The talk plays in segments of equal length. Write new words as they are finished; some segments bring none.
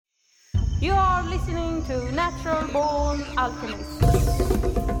You are listening to Natural Born Alchemist.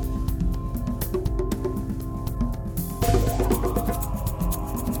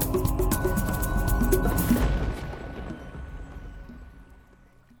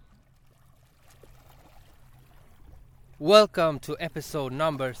 Welcome to episode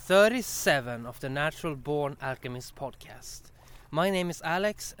number 37 of the Natural Born Alchemist podcast. My name is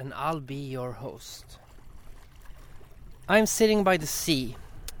Alex and I'll be your host. I'm sitting by the sea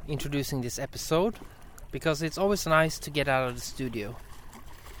introducing this episode because it's always nice to get out of the studio.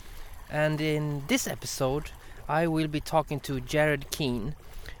 And in this episode I will be talking to Jared Keene,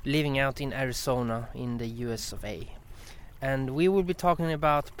 living out in Arizona in the US of A. And we will be talking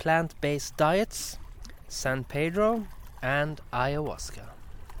about plant-based diets, San Pedro and ayahuasca.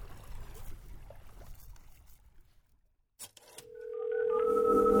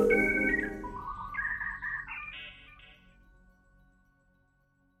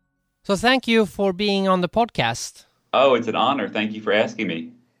 So thank you for being on the podcast. Oh, it's an honor. Thank you for asking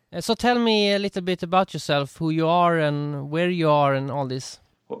me. So tell me a little bit about yourself, who you are and where you are and all this.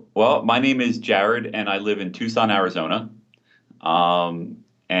 Well, my name is Jared and I live in Tucson, Arizona.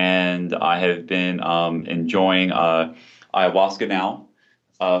 And I have been enjoying ayahuasca now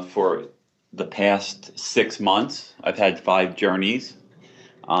for the past 6 months. I've had 5 journeys.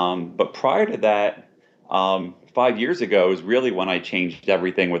 But prior to that, 5 years ago is really when I changed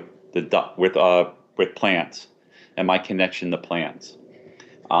everything with plants and my connection to plants.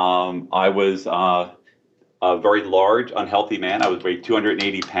 I was a very large, unhealthy man. I was weighed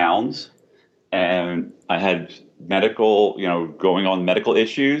 280 pounds, and I had going on medical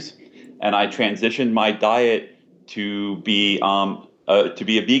issues, and I transitioned my diet to be a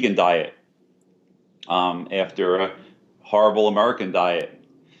vegan diet after a horrible American diet.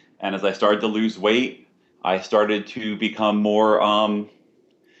 And as I started to lose weight, I started to become more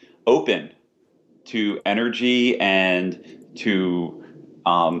open to energy and to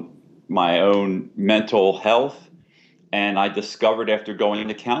my own mental health. And I discovered after going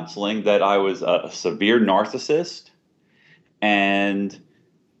into counseling that I was a severe narcissist, and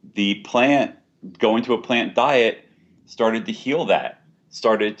going to a plant diet started to heal that. I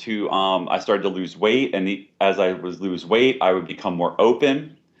started to lose weight, and as I was lose weight, I would become more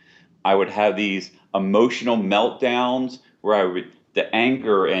open. I would have these emotional meltdowns where the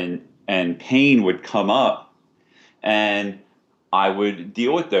anger and pain would come up, and I would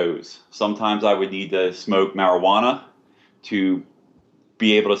deal with those. Sometimes I would need to smoke marijuana to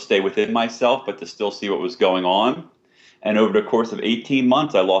be able to stay within myself, but to still see what was going on. And over the course of 18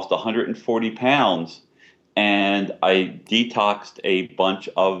 months, I lost 140 pounds, and I detoxed a bunch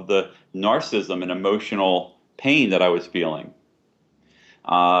of the narcissism and emotional pain that I was feeling.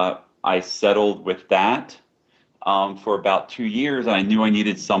 I settled with that for about 2 years, and I knew I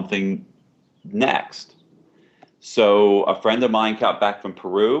needed something next. So a friend of mine got back from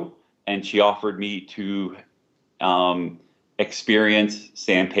Peru, and she offered me to experience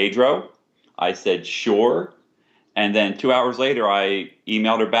San Pedro. I said, sure. And then 2 hours later, I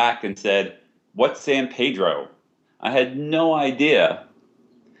emailed her back and said, what's San Pedro? I had no idea.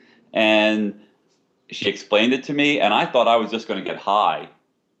 And she explained it to me, and I thought I was just going to get high.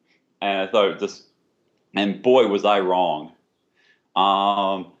 And boy, was I wrong.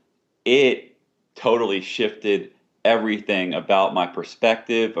 It totally shifted everything about my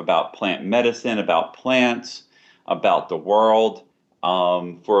perspective, about plant medicine, about plants, about the world.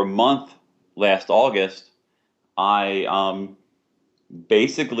 For a month last August, I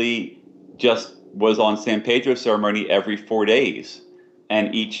basically just was on San Pedro ceremony every 4 days.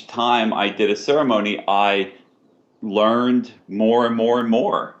 And each time I did a ceremony, I learned more and more and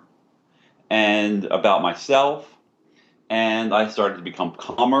more, and about myself. And I started to become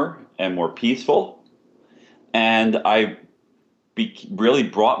calmer and more peaceful. And I really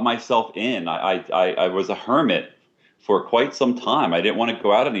brought myself in. I was a hermit for quite some time. I didn't want to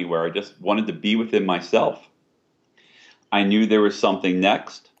go out anywhere. I just wanted to be within myself. I knew there was something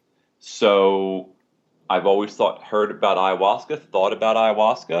next. So I've always heard about ayahuasca, thought about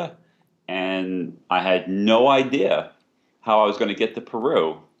ayahuasca, and I had no idea how I was going to get to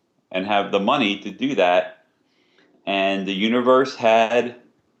Peru and have the money to do that. And the universe had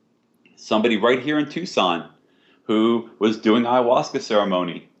somebody right here in Tucson who was doing ayahuasca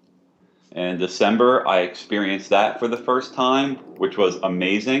ceremony. In December, I experienced that for the first time, which was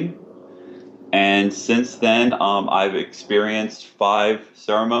amazing. And since then, I've experienced 5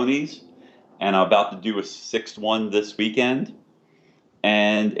 ceremonies, and I'm about to do a 6th one this weekend.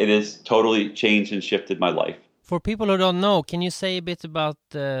 And it has totally changed and shifted my life. For people who don't know, can you say a bit about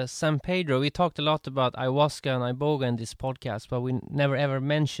San Pedro? We talked a lot about ayahuasca and iboga in this podcast, but we never ever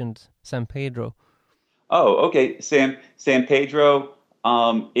mentioned San Pedro. Oh, okay. San Pedro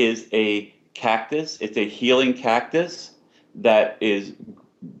is a cactus. It's a healing cactus that is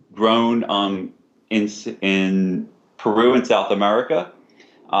grown in Peru and South America.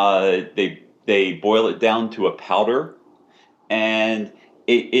 They boil it down to a powder, and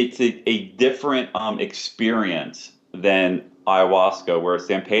it's a different experience than ayahuasca, where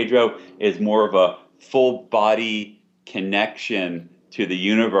San Pedro is more of a full body connection to the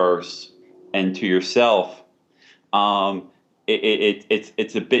universe and to yourself.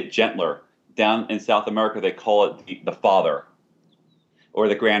 It's a bit gentler. Down in South America, they call it the father or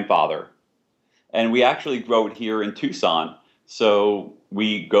the grandfather. And we actually grow it here in Tucson. So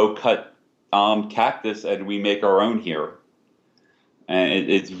we go cut cactus and we make our own here. And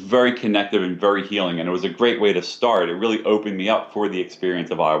it's very connective and very healing. And it was a great way to start. It really opened me up for the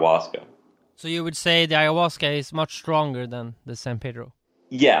experience of ayahuasca. So you would say the ayahuasca is much stronger than the San Pedro?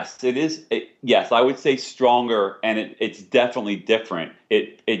 Yes, it is. Yes, I would say stronger, and it's definitely different.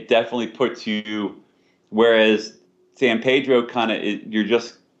 It definitely puts you, whereas San Pedro you're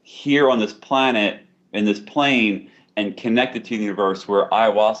just here on this planet, in this plane, and connected to the universe, where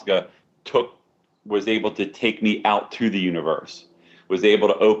ayahuasca was able to take me out to the universe, was able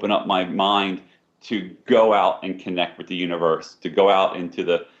to open up my mind to go out and connect with the universe, to go out into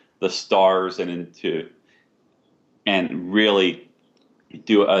the stars and really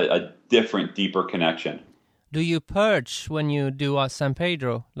do a different, deeper connection. Do you purge when you do a San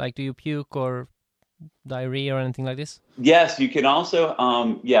Pedro? Like, do you puke or diarrhea or anything like this? Yes, you can also,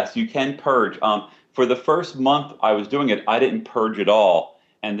 yes, you can purge. For the first month I was doing it, I didn't purge at all.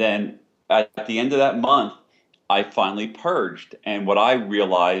 And then at the end of that month, I finally purged. And what I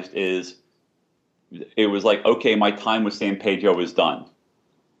realized is it was like, okay, my time with San Pedro was done.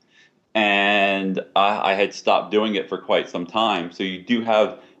 And I had stopped doing it for quite some time. So you do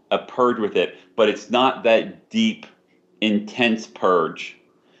have a purge with it, but it's not that deep, intense purge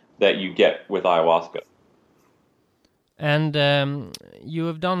that you get with ayahuasca. And you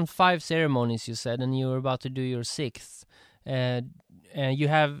have done 5 ceremonies, you said, and you were about to do your 6th. Do you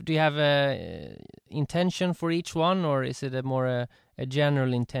have a intention for each one, or is it a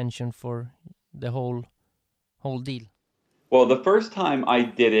general intention for the whole deal? Well, the first time I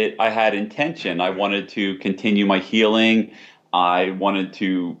did it, I had intention. I wanted to continue my healing. I wanted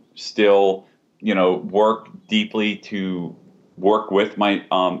to still, work deeply to work with my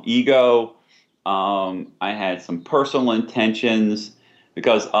ego. I had some personal intentions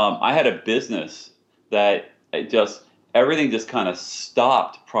because I had a business that everything just kind of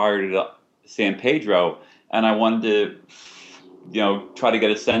stopped prior to San Pedro, and I wanted to, try to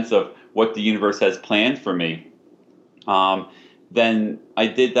get a sense of what the universe has planned for me. Then I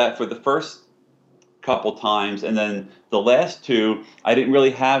did that for the first couple times, and then the last 2, I didn't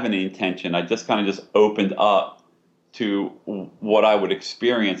really have any intention. I just kind of opened up to what I would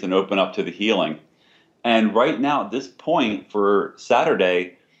experience and open up to the healing. And right now, at this point for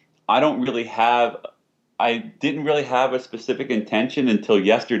Saturday, I didn't really have a specific intention until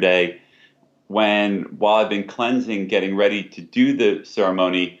yesterday, while I've been cleansing, getting ready to do the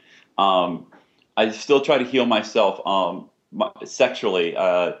ceremony, I still try to heal myself sexually,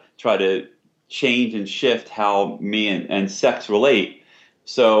 try to change and shift how me and sex relate.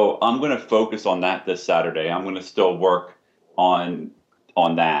 So I'm going to focus on that this Saturday. I'm going to still work on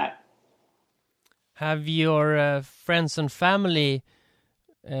that. Have your friends and family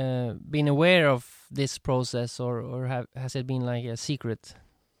been aware of this process, or has it been like a secret?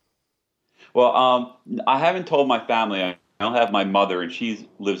 Well, I haven't told my family. I don't have my mother, and she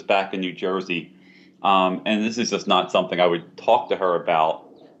lives back in New Jersey. And this is just not something I would talk to her about.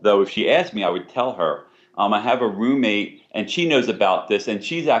 Though if she asked me, I would tell her. I have a roommate, and she knows about this, and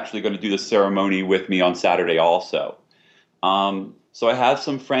she's actually going to do the ceremony with me on Saturday also. So I have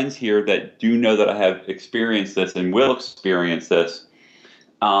some friends here that do know that I have experienced this and will experience this.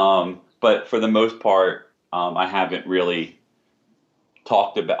 But for the most part, I haven't really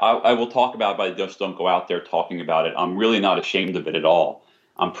talked about. I will talk about it, but I just don't go out there talking about it. I'm really not ashamed of it at all.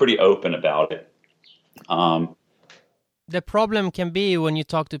 I'm pretty open about it. The problem can be when you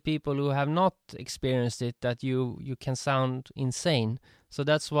talk to people who have not experienced it, that you can sound insane. So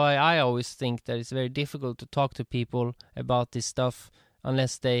that's why I always think that it's very difficult to talk to people about this stuff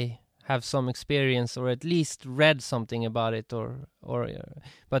unless they have some experience or at least read something about it,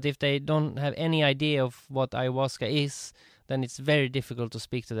 but if they don't have any idea of what ayahuasca is, then it's very difficult to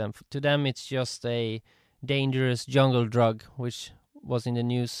speak to them. To them, it's just a dangerous jungle drug, which was in the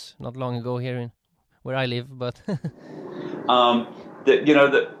news not long ago here where I live, but a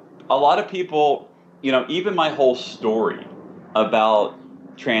lot of people, even my whole story about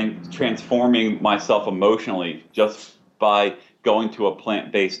transforming myself emotionally just by going to a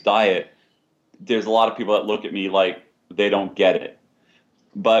plant-based diet, there's a lot of people that look at me like they don't get it.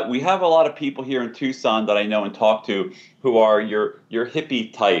 But we have a lot of people here in Tucson that I know and talk to who are your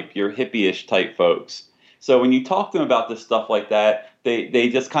hippie type, your hippie-ish type folks. So when you talk to them about this stuff like that, they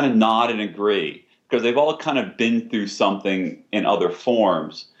just kind of nod and agree because they've all kind of been through something in other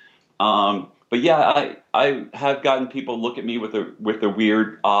forms. But yeah, I have gotten people look at me with a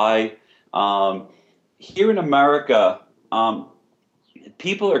weird eye. Here in America,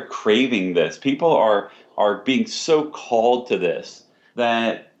 people are craving this. People are being so called to this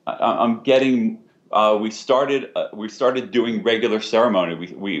that I'm getting. We started doing regular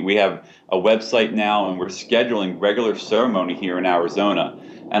ceremony. We have a website now, and we're scheduling regular ceremony here in Arizona.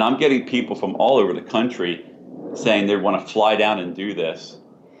 And I'm getting people from all over the country saying they want to fly down and do this.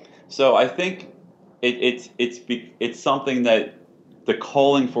 So I think it's something that the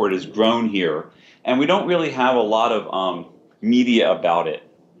calling for it has grown here, and we don't really have a lot of media about it.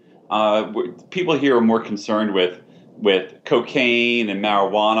 People here are more concerned with cocaine and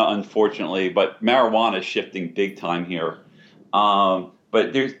marijuana, unfortunately, but marijuana is shifting big time here.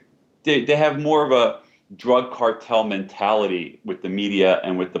 But they have more of a drug cartel mentality with the media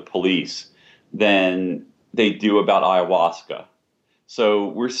and with the police than they do about ayahuasca. So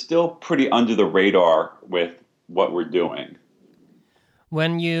we're still pretty under the radar with what we're doing.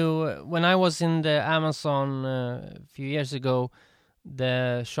 When I was in the Amazon a few years ago,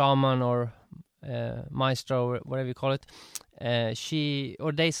 the shaman or maestro, or whatever you call it,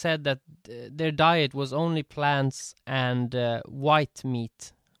 they said that their diet was only plants and white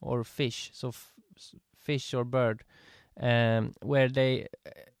meat or fish, so fish or bird, where they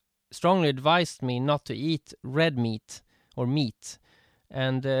strongly advised me not to eat red meat or meat.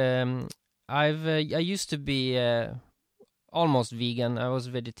 And I used to be almost vegan. I was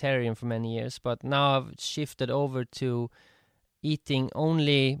vegetarian for many years, but now I've shifted over to eating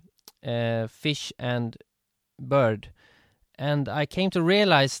only fish and bird. And I came to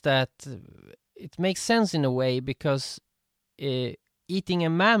realize that it makes sense in a way because eating a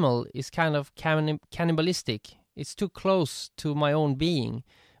mammal is kind of cannibalistic. It's too close to my own being.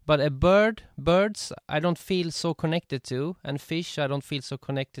 But birds, I don't feel so connected to, and fish, I don't feel so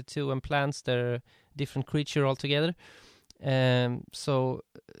connected to, and plants, they're a different creature altogether. So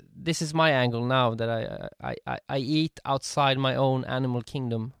this is my angle now, that I eat outside my own animal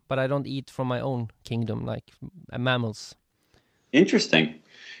kingdom, but I don't eat from my own kingdom like mammals. Interesting.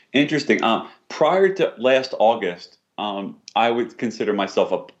 Prior to last August, I would consider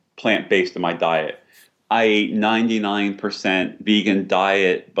myself a plant-based in my diet. I ate 99% vegan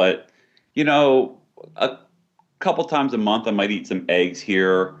diet, but, a couple times a month I might eat some eggs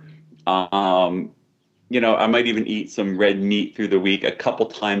here. I might even eat some red meat through the week. A couple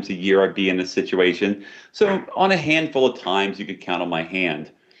times a year I'd be in a situation. So on a handful of times you could count on my hand.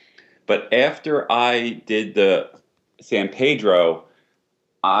 But after I did the San Pedro,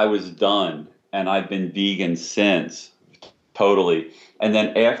 I was done, and I've been vegan since, totally. And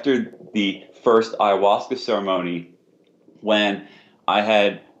then after the first ayahuasca ceremony, when I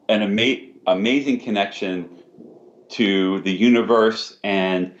had an amazing connection to the universe,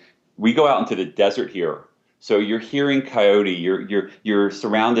 and we go out into the desert here, so you're hearing coyote, you're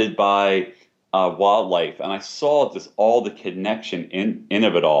surrounded by wildlife, and I saw just all the connection in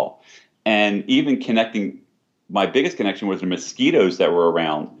of it all, and even my biggest connection was the mosquitoes that were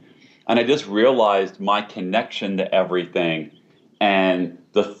around, and I just realized my connection to everything. And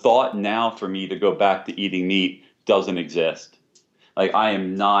the thought now for me to go back to eating meat doesn't exist. Like, I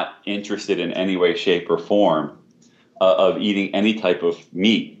am not interested in any way, shape, or form of eating any type of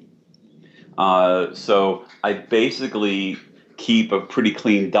meat. So I basically keep a pretty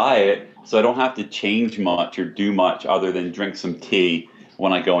clean diet, so I don't have to change much or do much other than drink some tea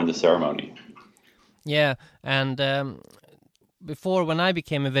when I go into ceremony. Yeah, and before, when I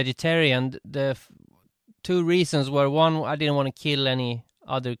became a vegetarian, the two reasons were, one, I didn't want to kill any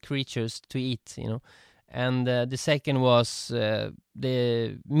other creatures to eat, and the second was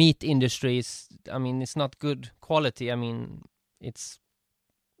the meat industry is, it's not good quality. It's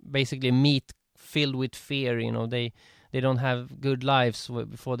basically meat filled with fear. They don't have good lives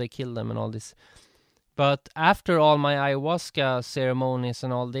before they kill them and all this. But after all my ayahuasca ceremonies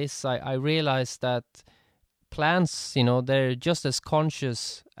and all this, I realized that plants, they're just as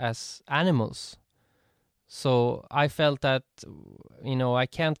conscious as animals. So I felt that, I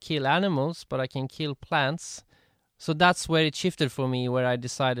can't kill animals, but I can kill plants. So that's where it shifted for me, where I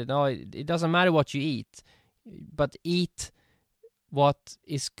decided, no, it doesn't matter what you eat, but eat what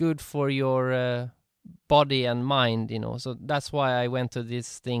is good for your body and mind, So that's why I went to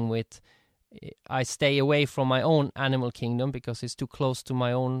this thing with, I stay away from my own animal kingdom because it's too close to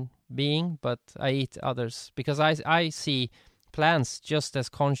my own being, but I eat others because I see plants just as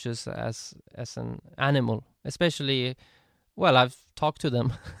conscious as an animal, especially, well, I've talked to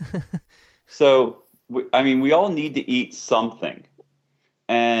them. So, we all need to eat something.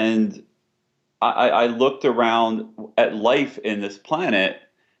 And I looked around at life in this planet,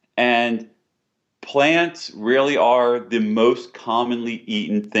 and plants really are the most commonly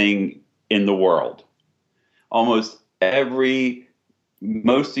eaten thing in the world. Most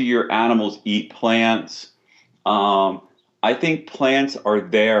of your animals eat plants. I think plants are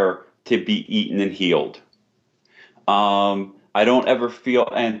there to be eaten and healed. I don't ever feel,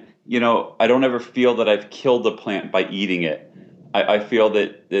 I don't ever feel that I've killed a plant by eating it. I feel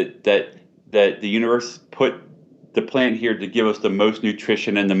that the universe put the plant here to give us the most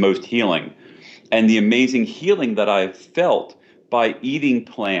nutrition and the most healing. And the amazing healing that I've felt by eating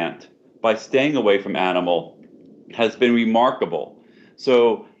plant, by staying away from animal, has been remarkable.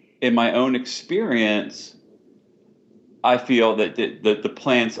 So in my own experience, I feel that the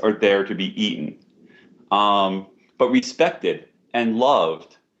plants are there to be eaten, but respected and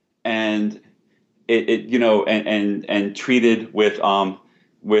loved, and and treated with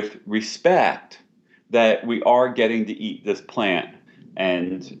respect. That we are getting to eat this plant,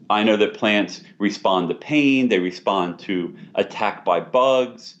 and I know that plants respond to pain. They respond to attack by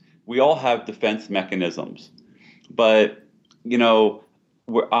bugs. We all have defense mechanisms, but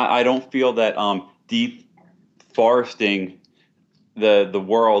I don't feel that deforesting the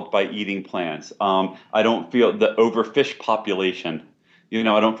world by eating plants. I don't feel the overfish population.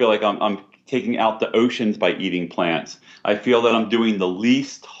 I don't feel like I'm taking out the oceans by eating plants. I feel that I'm doing the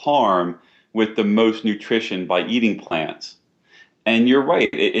least harm with the most nutrition by eating plants. And you're right.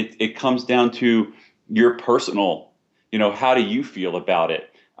 It comes down to your personal, how do you feel about it?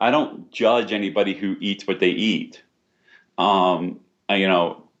 I don't judge anybody who eats what they eat.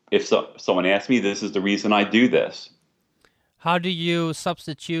 If someone asks me, this is the reason I do this. How do you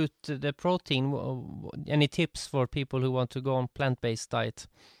substitute the protein? Any tips for people who want to go on plant-based diet?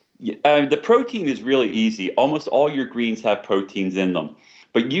 The protein is really easy. Almost all your greens have proteins in them.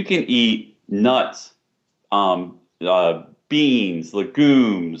 But you can eat nuts, beans,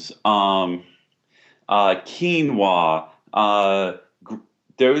 legumes, quinoa,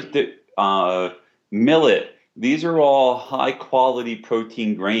 millet. These are all high-quality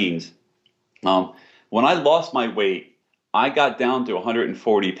protein grains. When I lost my weight, I got down to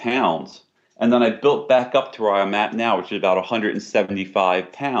 140 pounds, and then I built back up to where I'm at now, which is about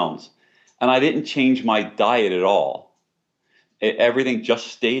 175 pounds. And I didn't change my diet at all. Everything just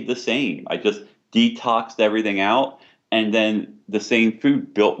stayed the same. I just detoxed everything out, and then the same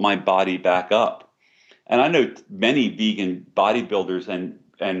food built my body back up. And I know many vegan bodybuilders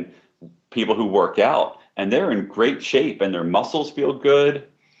and people who work out, and they're in great shape, and their muscles feel good.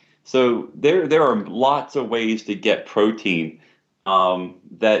 So there are lots of ways to get protein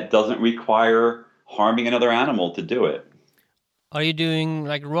that doesn't require harming another animal to do it. Are you doing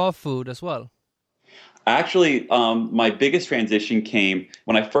like raw food as well? Actually, my biggest transition came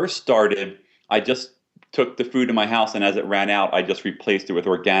when I first started. I just took the food in my house, and as it ran out, I just replaced it with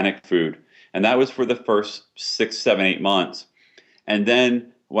organic food. And that was for the first 6, 7, 8 months. And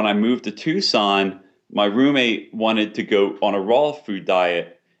then when I moved to Tucson, my roommate wanted to go on a raw food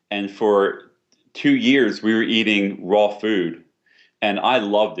diet. And for 2 years, we were eating raw food, and I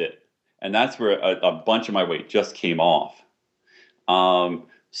loved it. And that's where a bunch of my weight just came off.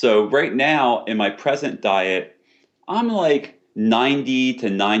 So right now, in my present diet, I'm like 90 to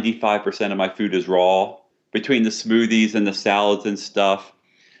 95% of my food is raw, between the smoothies and the salads and stuff.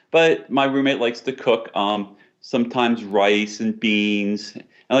 But my roommate likes to cook sometimes rice and beans, and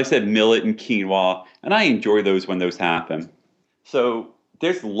like I said, millet and quinoa, and I enjoy those when those happen. So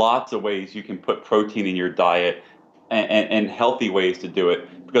there's lots of ways you can put protein in your diet, and healthy ways to do it,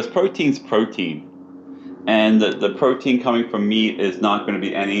 because protein's protein. And the protein coming from meat is not going to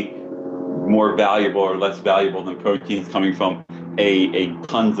be any more valuable or less valuable than proteins coming from a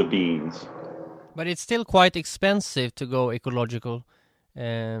tons of beans. But it's still quite expensive to go ecological.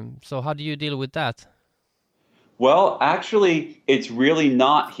 So how do you deal with that? Well, actually, it's really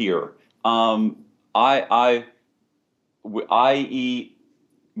not here. I eat,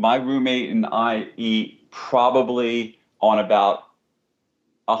 my roommate and I eat probably on about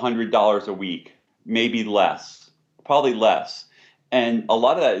 $100 a week, maybe less, probably less. And a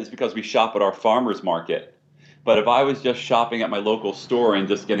lot of that is because we shop at our farmers market. But if I was just shopping at my local store and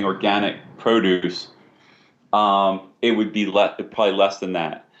just getting organic produce, it would be probably less than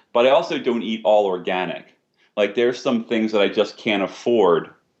that. But I also don't eat all organic. Like there's some things that I just can't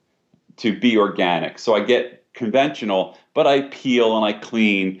afford to be organic. So I get conventional, but I peel and I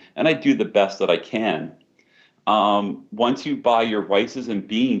clean and I do the best that I can. Once you buy your rices and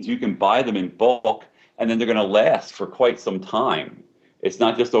beans, you can buy them in bulk and then they're going to last for quite some time. It's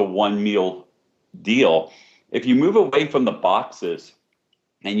not just a one meal deal. If you move away from the boxes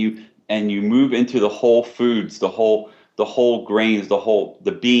and you move into the whole foods, the whole grains,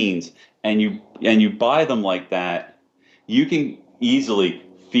 the beans, and you buy them like that, you can easily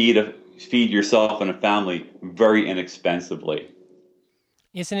feed yourself and a family very inexpensively.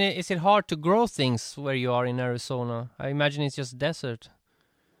 Is it hard to grow things where you are in Arizona? I imagine it's just desert.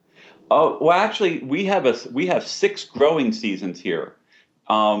 Oh, well, actually, we have 6 growing seasons here.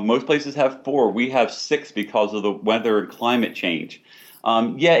 Most places have 4. We have 6 because of the weather and climate change.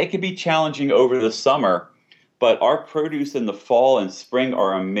 Yeah, it can be challenging over the summer, but our produce in the fall and spring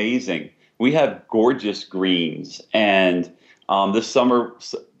are amazing. We have gorgeous greens, and this summer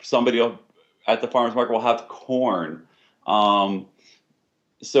somebody at the farmer's market will have corn.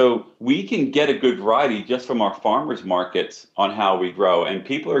 So we can get a good variety just from our farmers markets on how we grow. And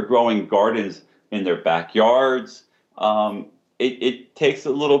people are growing gardens in their backyards. It takes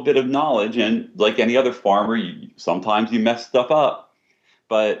a little bit of knowledge, and like any other farmer, sometimes you mess stuff up.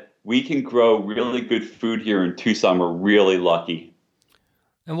 But we can grow really good food here in Tucson. We're really lucky.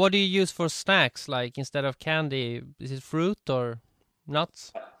 And what do you use for snacks? Like instead of candy, is it fruit or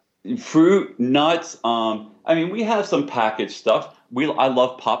nuts? Fruit, nuts. I mean, we have some packaged stuff. I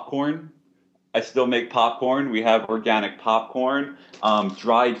love popcorn. I still make popcorn. We have organic popcorn,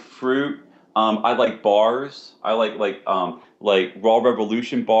 dried fruit. I like bars. I like Raw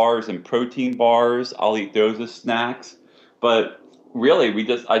Revolution bars and protein bars. I'll eat those as snacks. But really,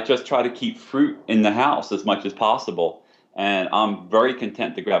 I just try to keep fruit in the house as much as possible. And I'm very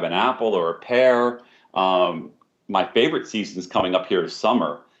content to grab an apple or a pear. My favorite season is coming up here is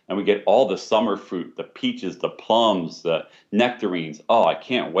summer. And we get all the summer fruit, the peaches, the plums, the nectarines. Oh, I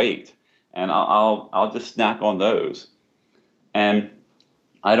can't wait. And I'll just snack on those. And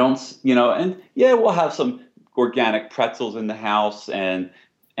I don't, and yeah, we'll have some organic pretzels in the house and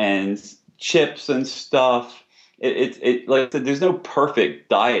chips and stuff. It like I said, there's no perfect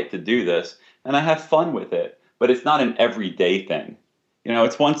diet to do this. And I have fun with it, but it's not an everyday thing.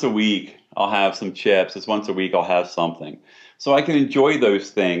 It's once a week I'll have some chips. It's once a week I'll have something. So I can enjoy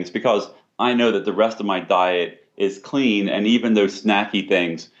those things because I know that the rest of my diet is clean, and even those snacky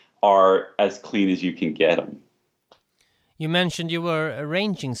things are as clean as you can get them. You mentioned you were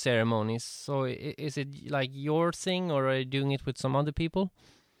arranging ceremonies. So is it like your thing, or are you doing it with some other people?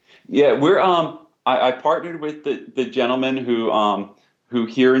 Yeah, I partnered with the gentleman who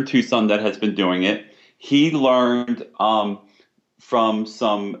here in Tucson that has been doing it. He learned from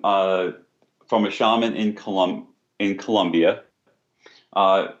a shaman in Colombia,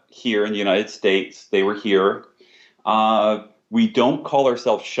 here in the United States. They were here. We don't call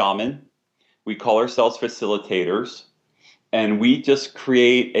ourselves shaman. We call ourselves facilitators. And we just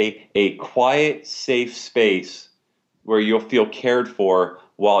create a quiet, safe space where you'll feel cared for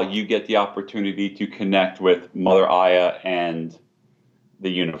while you get the opportunity to connect with Mother Aya and the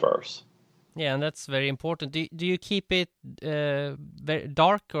universe. Yeah, and that's very important. Do you keep it very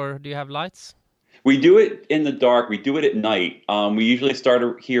dark, or do you have lights? We do it in the dark. We do it at night. We usually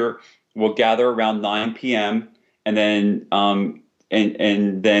start here. We'll gather around 9 p.m. and then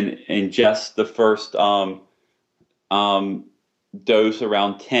and then ingest the first dose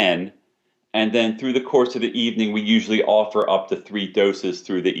around 10. And then through the course of the evening, we usually offer up to 3 doses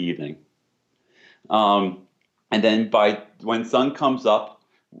through the evening. And then when sun comes up,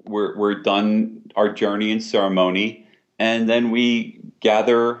 we're done our journey and ceremony, and then we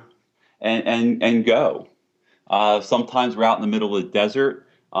gather and go. Sometimes we're out in the middle of the desert.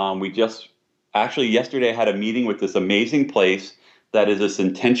 Yesterday I had a meeting with this amazing place that is this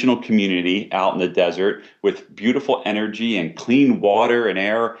intentional community out in the desert with beautiful energy and clean water and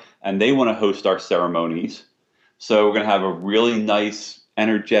air, and they want to host our ceremonies. So we're going to have a really nice,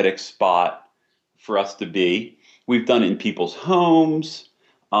 energetic spot for us to be. We've done it in people's homes.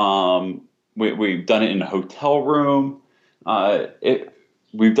 We've done it in a hotel room.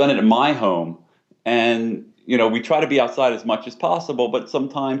 We've done it in my home. And, we try to be outside as much as possible, but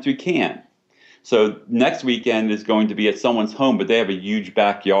sometimes we can't. So next weekend is going to be at someone's home, but they have a huge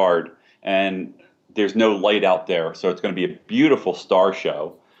backyard and there's no light out there. So it's going to be a beautiful star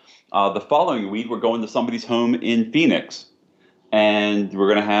show. The following week, we're going to somebody's home in Phoenix, and we're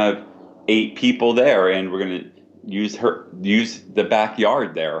going to have 8 people there, and we're going to use the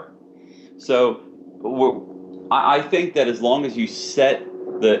backyard there. So I think that as long as you set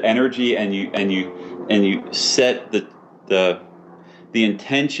the energy and you set the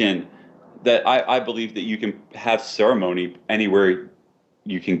intention, that I believe that you can have ceremony anywhere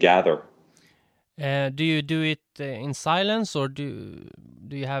you can gather. Do you do it in silence, or do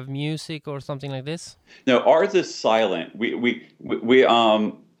you have music or something like this? No, ours is silent.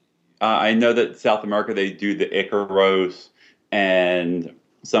 I know that South America, they do the Icaros, and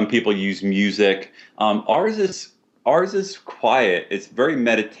some people use music. Ours is quiet. It's very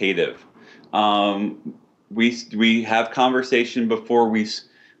meditative. We have conversation before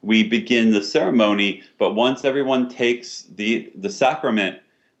we begin the ceremony, but once everyone takes the sacrament,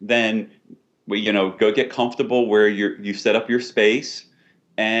 then we go get comfortable where you set up your space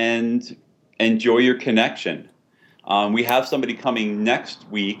and enjoy your connection. We have somebody coming next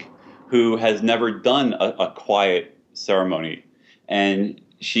week who has never done a quiet ceremony, and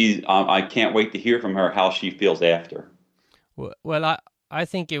I can't wait to hear from her how she feels after. Well, I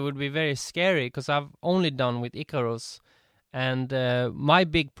think it would be very scary, because I've only done with Icaros, and my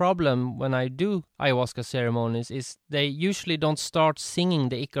big problem when I do ayahuasca ceremonies is they usually don't start singing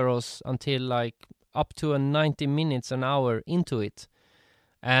the Icaros until like up to 90 minutes, an hour into it.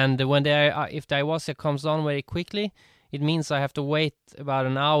 And when if the ayahuasca comes on very quickly, it means I have to wait about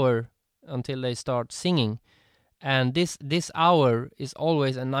an hour until they start singing. And this hour is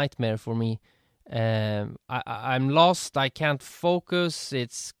always a nightmare for me. I'm lost, I can't focus,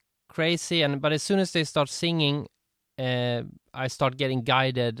 it's crazy. But as soon as they start singing, I start getting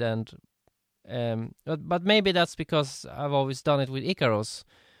guided. But maybe that's because I've always done it with Icaros.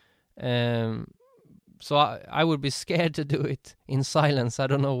 So I would be scared to do it in silence. I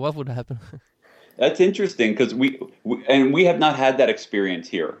don't know what would happen. That's interesting, because we have not had that experience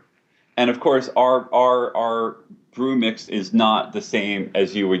here. And of course, our brew mix is not the same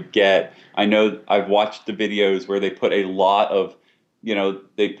as you would get. I know I've watched the videos where they put a lot of,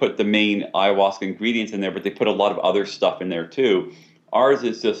 they put the main ayahuasca ingredients in there, but they put a lot of other stuff in there too. Ours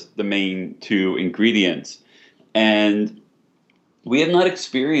is just the main 2 ingredients. And we have not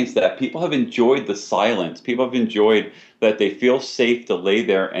experienced that. People have enjoyed the silence. People have enjoyed that they feel safe to lay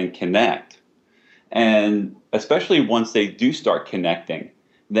there and connect. And especially once they do start connecting,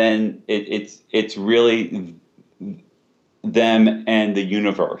 then it's really them and the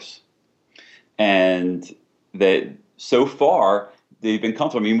universe. And that so far they've been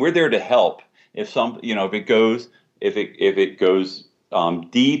comfortable. I mean, we're there to help. If it goes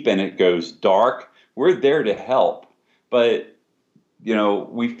deep and it goes dark, we're there to help. But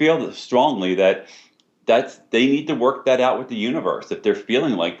we feel strongly that they need to work that out with the universe. If they're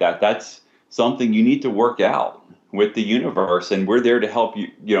feeling like that, that's something you need to work out with the universe, and we're there to help you,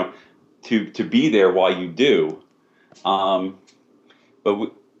 to be there while you do. I'm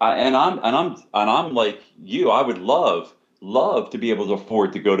like you. I would love to be able to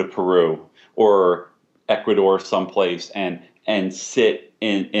afford to go to Peru or Ecuador someplace and sit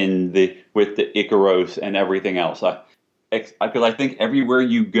with the Icaros and everything else. Because I think everywhere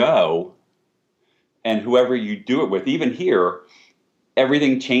you go and whoever you do it with, even here,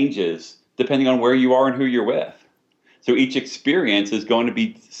 everything changes depending on where you are and who you're with. So each experience is going to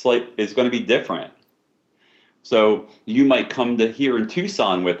be different. So you might come to here in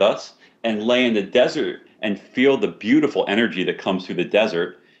Tucson with us and lay in the desert and feel the beautiful energy that comes through the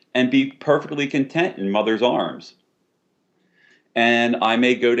desert and be perfectly content in Mother's arms. And I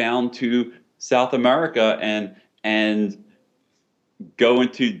may go down to South America and go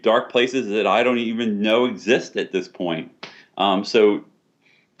into dark places that I don't even know exist at this point. So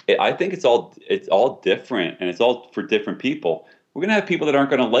I think it's all different, and it's all for different people. We're gonna have people that aren't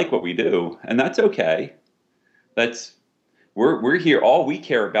gonna like what we do, and that's okay. We're here. All we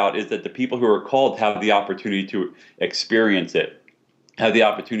care about is that the people who are called have the opportunity to experience it, have the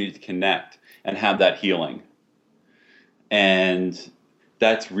opportunity to connect, and have that healing. And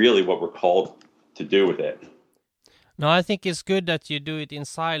that's really what we're called to do with it. No, I think it's good that you do it in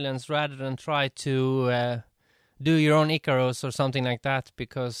silence rather than try to do your own Icaros or something like that,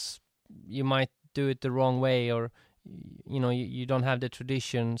 because you might do it the wrong way, or you don't have the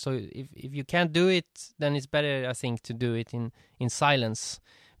tradition. So if you can't do it, then it's better, I think, to do it in silence.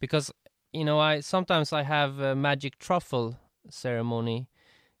 Because I sometimes have a magic truffle ceremony,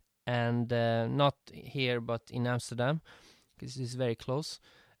 and not here but in Amsterdam, because it's very close.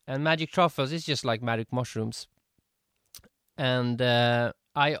 And magic truffles is just like magic mushrooms. And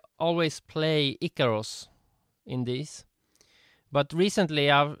I always play Icaros in these. But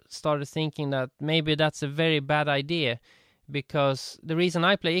recently I've started thinking that maybe that's a very bad idea, because the reason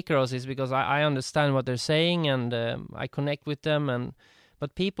I play Icaros is because I understand what they're saying, and I connect with them.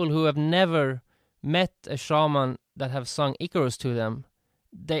 But people who have never met a shaman that have sung Icaros to them,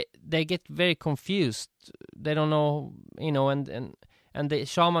 they get very confused. They don't know, and the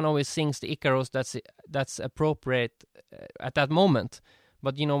shaman always sings the Icaros that's appropriate at that moment.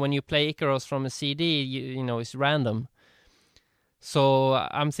 But when you play Icaros from a CD, it's random. So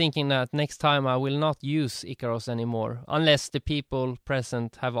I'm thinking that next time I will not use Icaros anymore, unless the people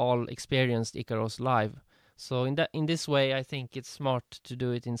present have all experienced Icaros live. So in this way, I think it's smart to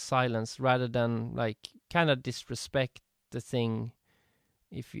do it in silence rather than kind of disrespect the thing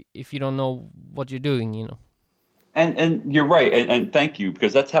if you don't know what you're doing. And you're right, and thank you,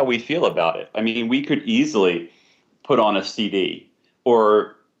 because that's how we feel about it. I mean, we could easily put on a CD,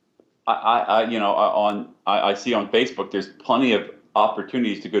 or I see on Facebook there's plenty of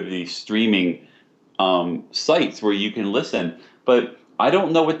opportunities to go to these streaming sites where you can listen, but I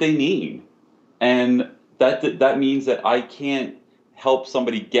don't know what they mean, and that means that I can't help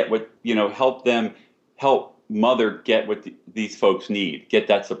somebody get what help Mother get what these folks need, get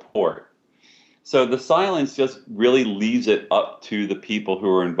that support. So the silence just really leaves it up to the people who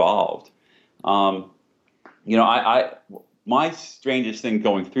are involved. My strangest thing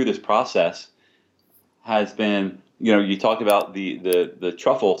going through this process has been, you talked about the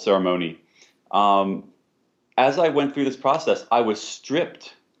truffle ceremony. As I went through this process, I was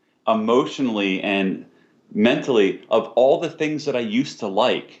stripped emotionally and mentally of all the things that I used to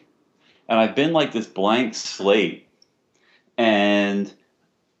like. And I've been like this blank slate. And,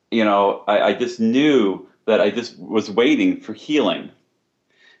 I just knew that I just was waiting for healing.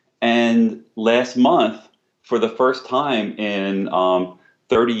 And last month, for the first time in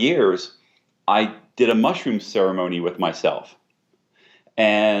 30 years, I did a mushroom ceremony with myself.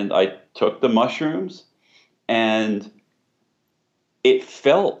 And I took the mushrooms, and it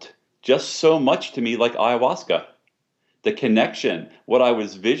felt just so much to me like ayahuasca. The connection, what I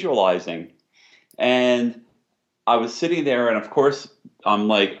was visualizing. And I was sitting there, and of course, I'm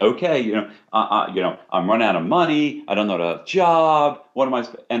like, okay, I'm running out of money. I don't know a job. What am I?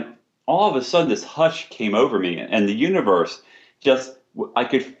 And all of a sudden, this hush came over me, and the universe I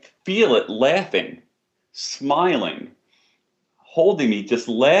could feel it laughing, smiling, holding me, just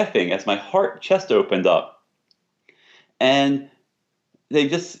laughing as my chest opened up. And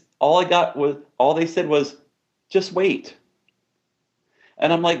all they said was, just wait.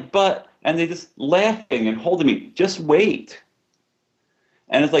 And I'm like, and they just laughing and holding me, just wait.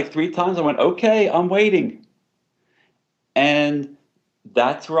 And it's like 3 times I went, okay, I'm waiting. And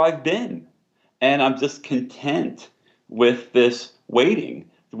that's where I've been. And I'm just content with this waiting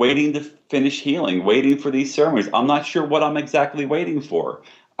to finish healing, waiting for these ceremonies. I'm not sure what I'm exactly waiting for.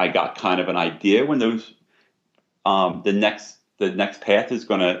 I got kind of an idea when those the next path is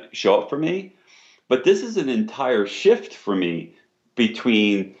going to show up for me. But this is an entire shift for me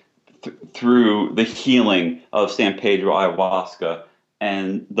between through the healing of San Pedro ayahuasca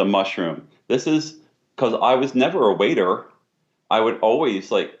and the mushroom. This is because I was never a waiter. I would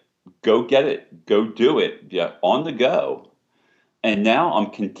always go get it, go do it, on the go. And now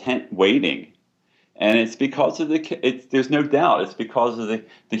I'm content waiting. And it's because of there's no doubt, it's because of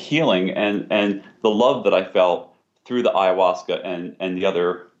the healing and the love that I felt through the ayahuasca and the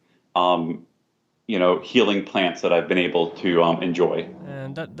other healing plants that I've been able to enjoy.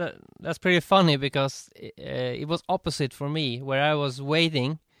 And that's pretty funny, because it was opposite for me, where I was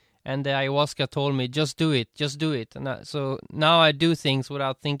waiting, and the ayahuasca told me, just do it. And so now I do things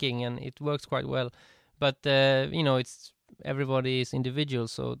without thinking, and it works quite well. But it's everybody is individual,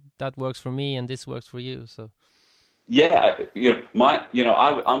 so that works for me, and this works for you. So yeah,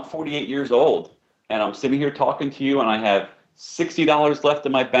 I'm 48 years old, and I'm sitting here talking to you, and I have $60 left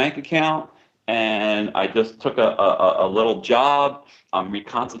in my bank account. And I just took a little job. I'm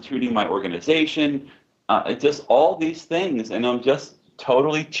reconstituting my organization. Just all these things. And I'm just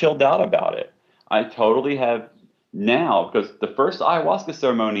totally chilled out about it. I totally have now, because the first ayahuasca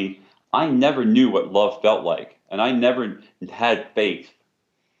ceremony, I never knew what love felt like. And I never had faith.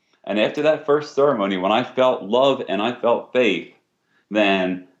 And after that first ceremony, when I felt love and I felt faith,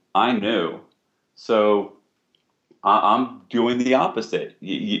 then I knew. So I'm doing the opposite.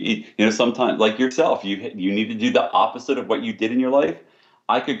 Sometimes, like yourself, you need to do the opposite of what you did in your life.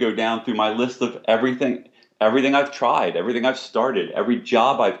 I could go down through my list of everything I've tried, everything I've started, every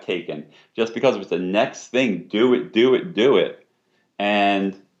job I've taken, just because it was the next thing. Do it.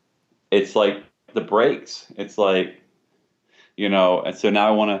 And it's like the brakes. It's like, and so now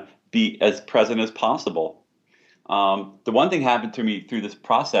I want to be as present as possible. The one thing happened to me through this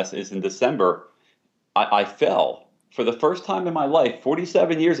process is in December, I fell. for the first time in my life,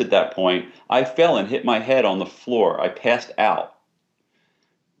 47 years at that point, I fell and hit my head on the floor. I passed out.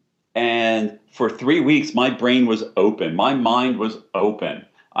 And for 3 weeks, my brain was open. My mind was open.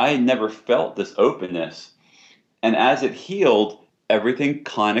 I had never felt this openness. And as it healed, everything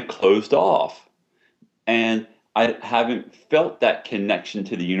kind of closed off. And I haven't felt that connection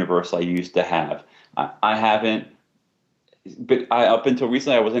to the universe I used to have. I haven't, but up until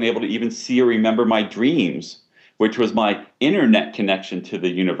recently, I wasn't able to even see or remember my dreams, which was my internet connection to the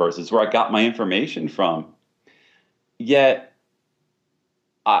universe. It's where I got my information from. Yet,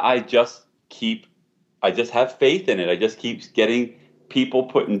 I just have faith in it. I just keep getting people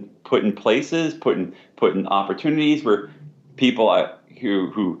put in places, put in opportunities where people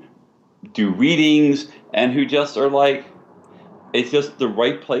who do readings and who just are like, it's just the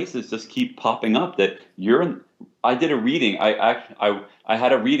right places just keep popping up that you're in. I did a reading. I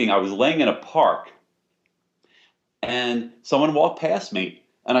had a reading. I was laying in a park and someone walked past me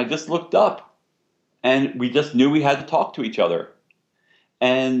and I just looked up and we just knew we had to talk to each other.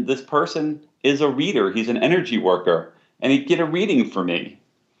 And this person is a reader. He's an energy worker and he'd get a reading for me.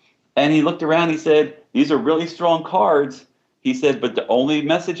 And he looked around, he said, "These are really strong cards." He said, "But the only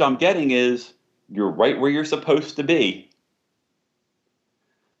message I'm getting is you're right where you're supposed to be."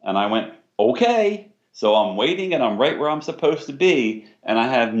 And I went, okay. So I'm waiting and I'm right where I'm supposed to be. And I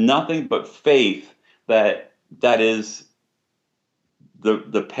have nothing but faith that is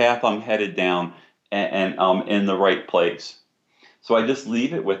the path I'm headed down and I'm in the right place. So I just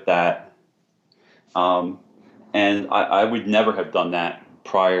leave it with that. And I would never have done that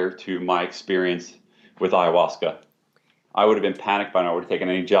prior to my experience with ayahuasca. I would have been panicked by now. I would have taken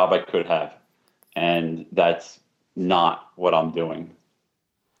any job I could have. And that's not what I'm doing.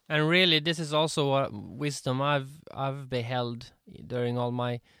 And really, this is also a wisdom I've beheld during all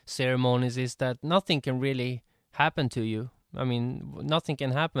my ceremonies, is that nothing can really happen to you. I mean, nothing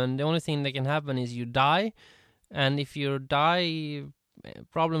can happen. The only thing that can happen is you die, and if you die,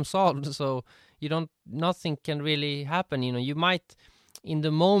 problem solved. So nothing can really happen. You know, you might, in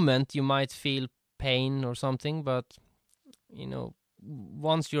the moment, you might feel pain or something, but you know,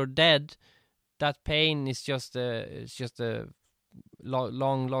 once you're dead, that pain is just a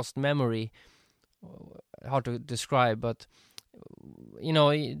long lost memory. Hard to describe, but you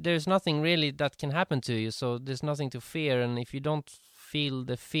know, there's nothing really that can happen to you, so there's nothing to fear. And if you don't feel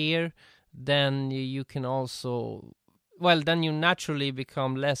the fear, then you can also, well, then you naturally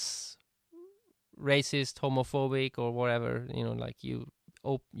become less racist, homophobic, or whatever. You know, like you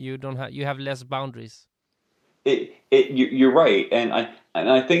have less boundaries. You're right, and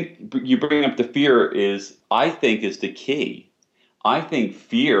I think you bring up the fear is the key. I think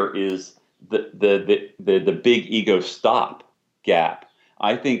fear is the big ego stop gap.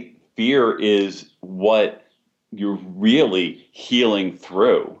 I think fear is what you're really healing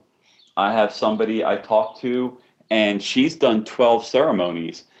through. I have somebody I talk to, and she's done 12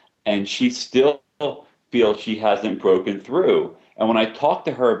 ceremonies, and she still feels she hasn't broken through. And when I talk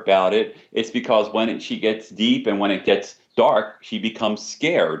to her about it, it's because when she gets deep and when it gets dark, she becomes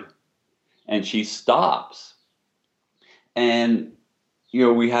scared and she stops. And, you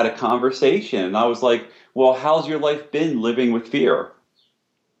know, we had a conversation and I was like, well, how's your life been living with fear?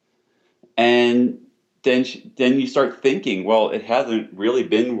 And then you start thinking, well, it hasn't really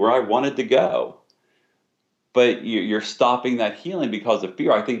been where I wanted to go. But you're stopping that healing because of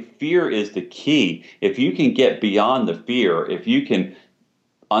fear. I think fear is the key. If you can get beyond the fear, if you can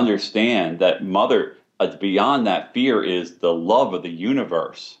understand that beyond that fear is the love of the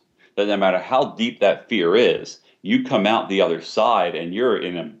universe, that no matter how deep that fear is, you come out the other side and you're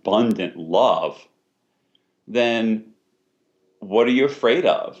in abundant love, then what are you afraid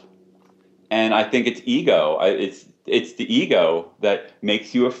of? And I think it's ego. It's the ego that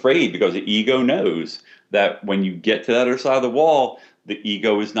makes you afraid, because the ego knows that when you get to the other side of the wall, the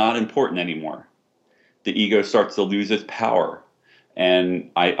ego is not important anymore. The ego starts to lose its power. And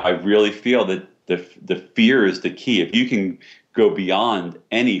I really feel that the fear is the key. If you can go beyond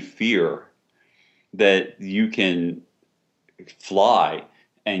any fear, that you can fly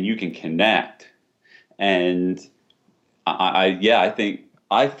and you can connect. And I think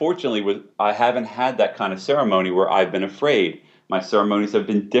I fortunately I haven't had that kind of ceremony where I've been afraid. My ceremonies have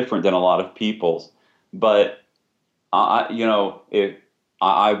been different than a lot of people's. But if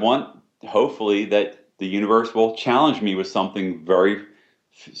I want, hopefully, that the universe will challenge me with something very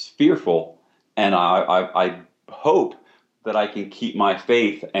fearful, and I hope that I can keep my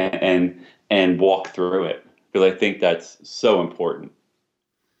faith and walk through it, because I think that's so important.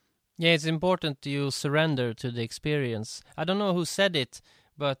 Yeah, it's important you surrender to the experience. I don't know who said it,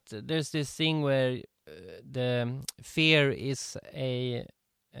 but there's this thing where the fear is an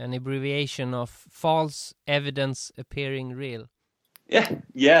abbreviation of false evidence appearing real. Yeah,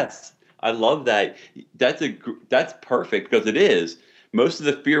 yes, I love that. That's perfect because it is. Most of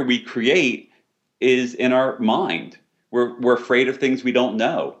the fear we create is in our mind. We're afraid of things we don't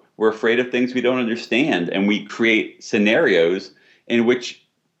know. We're afraid of things we don't understand, and we create scenarios in which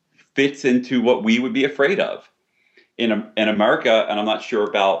fits into what we would be afraid of. In America, and I'm not sure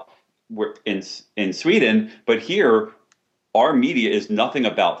about in Sweden, but here our media is nothing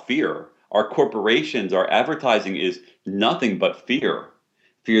about fear. Our corporations, our advertising is nothing but fear.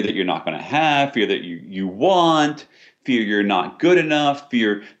 Fear that you're not going to have, fear that you want, fear you're not good enough,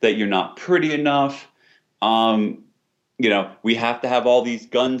 fear that you're not pretty enough. We have to have all these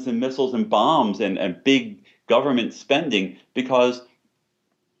guns and missiles and bombs and big government spending because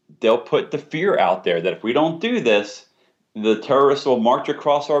they'll put the fear out there that if we don't do this, the terrorists will march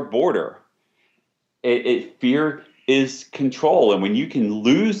across our border. Fear is control. And when you can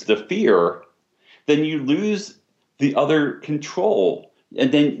lose the fear, then you lose the other control.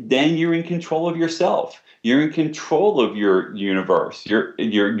 And then you're in control of yourself. You're in control of your universe, your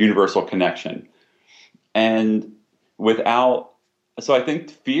universal connection. And so I think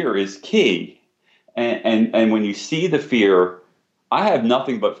fear is key. And when you see the fear, I have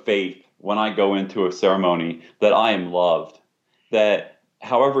nothing but faith when I go into a ceremony that I am loved, that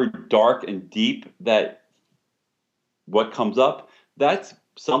however dark and deep that what comes up, that's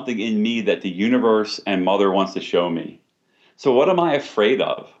something in me that the universe and Mother wants to show me. So what am I afraid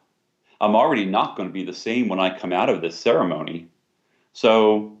of? I'm already not going to be the same when I come out of this ceremony.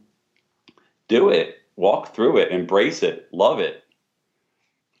 So do it, walk through it, embrace it, love it.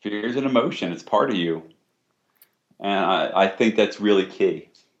 Fear is an emotion, it's part of you. And I think that's really key.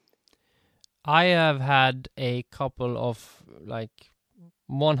 I have had a couple of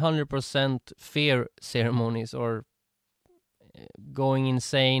 100% fear ceremonies, or going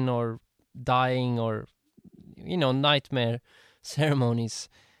insane or dying, or nightmare ceremonies.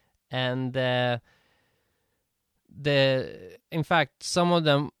 And in fact, some of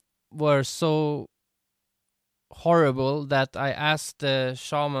them were so horrible that I asked the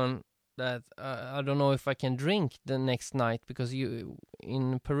shaman that I don't know if I can drink the next night, because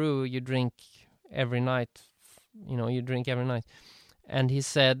in Peru you drink every night, you drink every night. And he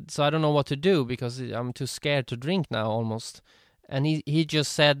said, so I don't know what to do because I'm too scared to drink now almost. And he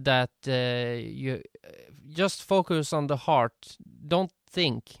just said that you just focus on the heart, don't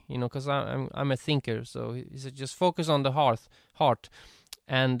think, because I'm a thinker. So he said just focus on the heart.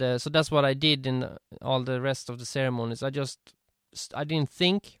 And so that's what I did in all the rest of the ceremonies. I didn't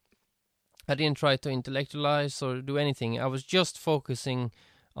think. I didn't try to intellectualize or do anything. I was just focusing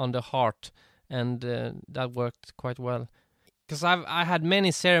on the heart, and that worked quite well. Because I had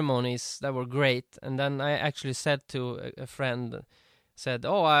many ceremonies that were great, and then I actually said to a friend,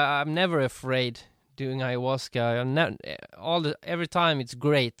 I'm never afraid doing ayahuasca. Every time it's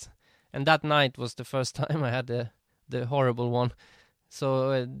great, and that night was the first time I had the horrible one.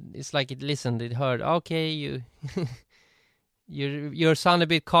 So it's like it listened, it heard. Okay, you sound a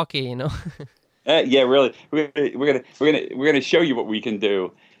bit cocky, Yeah, really. We're gonna show you what we can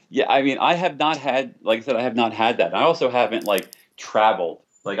do. Yeah, I mean, I have not had, like I said, I have not had that. I also haven't traveled.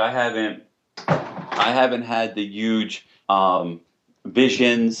 I haven't had the huge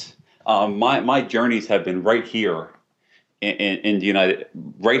visions. My journeys have been right here in the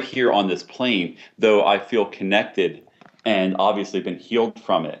right here on this plane. Though I feel connected and obviously been healed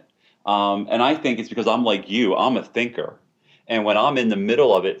from it. And I think it's because I'm like you. I'm a thinker. And when I'm in the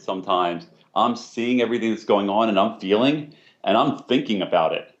middle of it, sometimes I'm seeing everything that's going on and I'm feeling and I'm thinking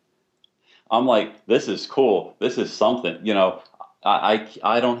about it. I'm like, this is cool. This is something, I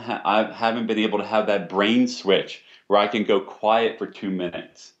haven't been able to have that brain switch where I can go quiet for 2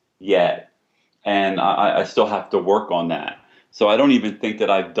 minutes yet. And I still have to work on that. So I don't even think that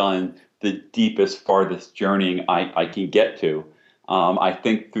I've done the deepest, farthest journeying I can get to. I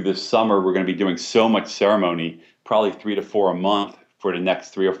think through the summer, we're going to be doing so much ceremony, probably 3 to 4 a month for the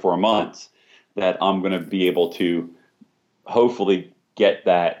next 3 or 4 months, that I'm going to be able to hopefully get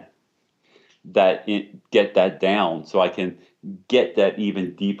that down so I can get that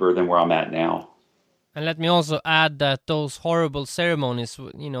even deeper than where I'm at now. And let me also add that those horrible ceremonies,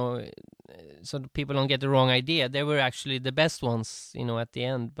 so that people don't get the wrong idea, they were actually the best ones, at the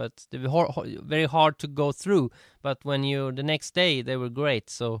end, but they were very hard to go through. But when the next day, they were great.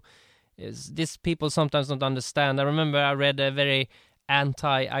 So this people sometimes don't understand. I remember I read a very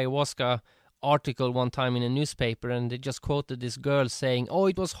anti-ayahuasca article one time in a newspaper, and they just quoted this girl saying, "Oh,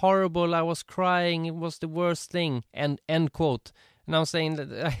 it was horrible, I was crying, it was the worst thing," and end quote. And I'm saying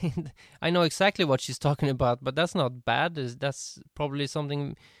that I know exactly what she's talking about, but that's not bad. That's probably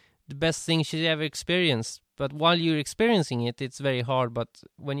something, the best thing she's ever experienced. But while you're experiencing it, it's very hard. But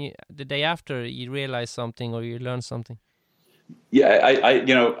when the day after, you realize something or you learn something. Yeah,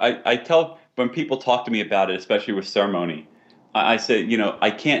 I tell when people talk to me about it, especially with ceremony, I say,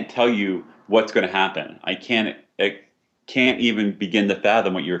 I can't tell you what's going to happen. I can't even begin to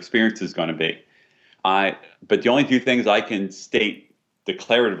fathom what your experience is going to be. But the only two things I can state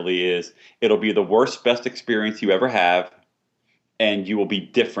declaratively is it'll be the worst, best experience you ever have, and you will be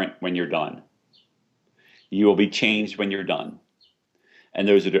different when you're done. You will be changed when you're done. And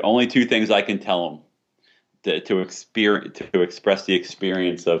those are the only two things I can tell them to express the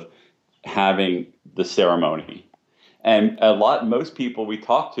experience of having the ceremony. And most people we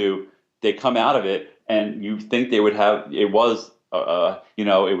talk to, they come out of it, and you think they would have, it was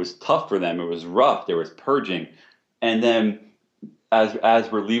tough for them. It was rough. There was purging. And then as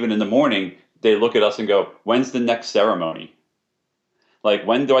we're leaving in the morning, they look at us and go, when's the next ceremony? Like,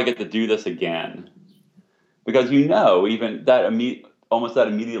 when do I get to do this again? Because even almost that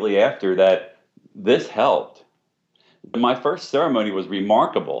immediately after that, this helped. My first ceremony was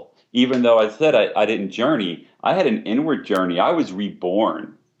remarkable. Even though I said I didn't journey, I had an inward journey. I was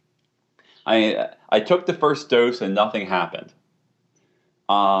reborn. I took the first dose and nothing happened.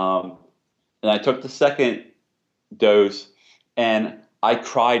 And I took the second dose and I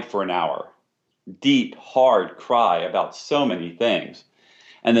cried for an hour. Deep, hard cry about so many things.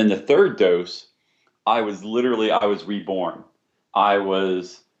 And then the third dose, I was reborn. I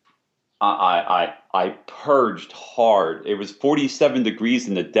purged hard. It was 47 degrees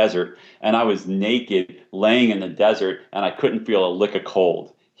in the desert, and I was naked, laying in the desert, and I couldn't feel a lick of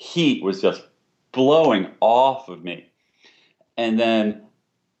cold. Heat was just blowing off of me. And then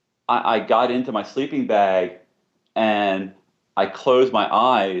I got into my sleeping bag, and I closed my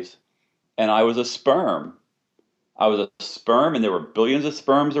eyes, and I was a sperm. I was a sperm, and there were billions of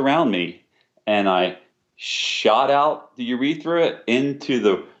sperms around me, and I shot out the urethra into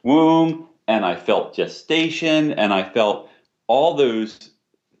the womb, and I felt gestation, and I felt all those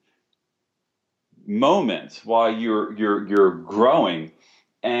moments while you're growing.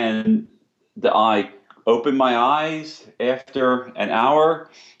 And I opened my eyes after an hour,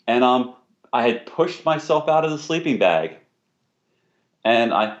 and I had pushed myself out of the sleeping bag,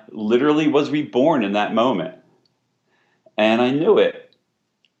 and I literally was reborn in that moment. And I knew it,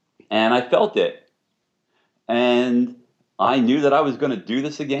 and I felt it, and I knew that I was going to do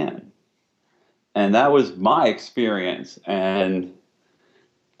this again. And that was my experience, and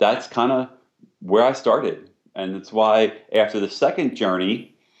that's kind of where I started. And that's why after the second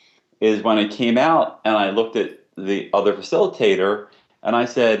journey is when I came out and I looked at the other facilitator and I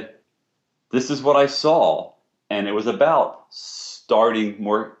said, this is what I saw. And it was about starting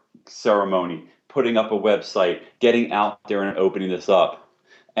more ceremony, putting up a website, getting out there and opening this up.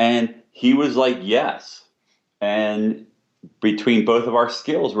 And he was like, yes. And between both of our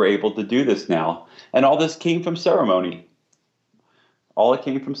skills, we're able to do this now. And all this came from ceremony. All it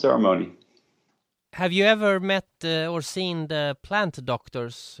came from ceremony. Have you ever met or seen the plant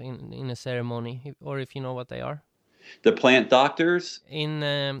doctors in a ceremony, or if you know what they are? The plant doctors?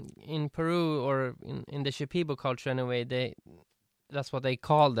 In Peru, or in the Shipibo culture anyway, that's what they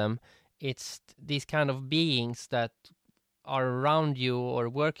call them. It's these kind of beings that are around you or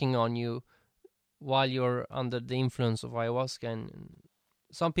working on you while you're under the influence of ayahuasca. And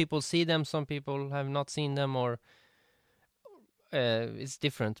some people see them, some people have not seen them, or it's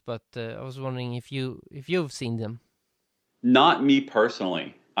different. But I was wondering if you've seen them. Not me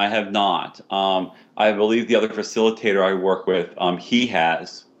personally. I have not. I believe the other facilitator I work with, he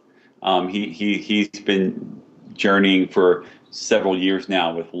has. He's been journeying for several years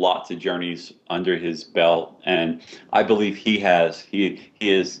now with lots of journeys under his belt, and I believe he has. He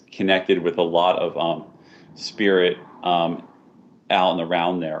is connected with a lot of spirit out and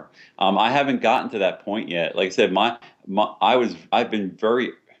around there. I haven't gotten to that point yet. Like I said, I've been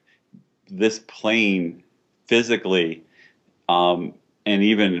very this plane physically, and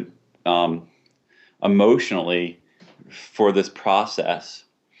even emotionally for this process,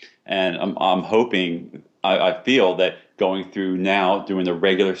 and I'm hoping. I feel that going through now, doing the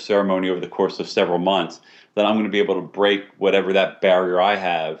regular ceremony over the course of several months, that I'm going to be able to break whatever that barrier I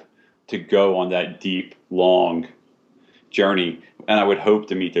have to go on that deep, long journey. And I would hope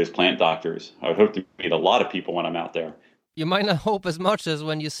to meet those plant doctors. I would hope to meet a lot of people when I'm out there. You might not hope as much as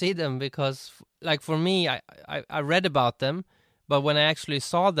when you see them, because like for me, I read about them, but when I actually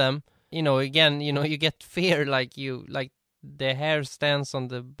saw them, again, you get fear, like the hair stands on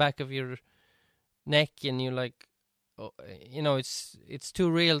the back of your neck, and you're like, it's too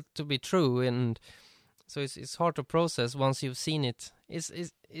real to be true, and so it's hard to process once you've seen it.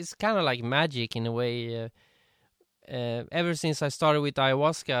 It's kind of like magic in a way. Ever since I started with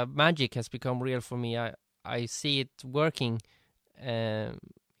ayahuasca, magic has become real for me. I see it working in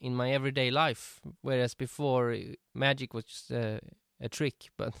my everyday life, whereas before magic was just a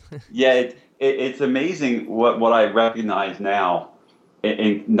trick. But Yeah, it's amazing what I recognize now,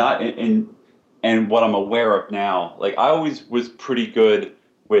 and what I'm aware of now. Like I always was pretty good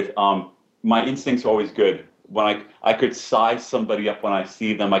with my instincts are always good. When I could size somebody up when I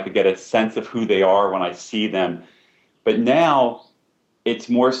see them, I could get a sense of who they are when I see them. But now it's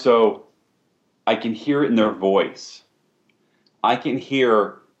more so I can hear it in their voice. I can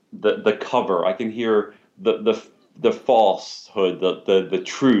hear the cover. I can hear the falsehood, the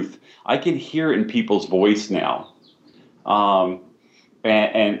truth. I can hear it in people's voice now, and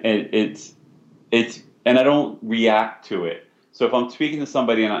it's and I don't react to it. So if I'm speaking to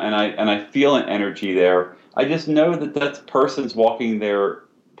somebody and I feel an energy there, I just know that person's walking their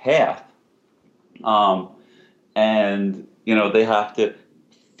path, and they have to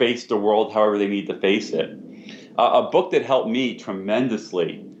face the world however they need to face it. A book that helped me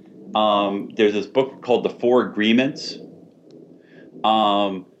tremendously. There's this book called The Four Agreements.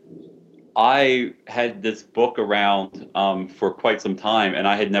 I had this book around for quite some time, and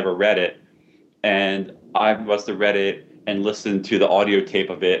I had never read it. And I must have read it and listened to the audio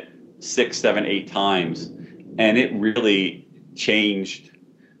tape of it 6, 7, 8 times. And it really changed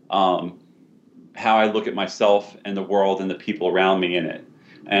how I look at myself and the world and the people around me in it.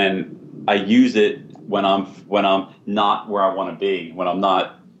 And I use it when I'm not where I want to be, when I'm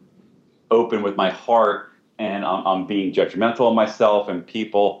not open with my heart and I'm being judgmental of myself and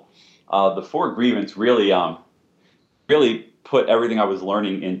people. The Four Agreements really put everything I was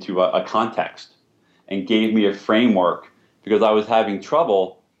learning into a context and gave me a framework, because I was having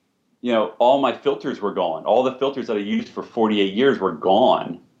trouble. All my filters were gone. All the filters that I used for 48 years were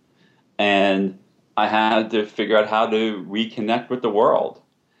gone. And I had to figure out how to reconnect with the world.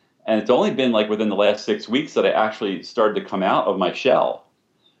 And it's only been like within the last 6 weeks that I actually started to come out of my shell.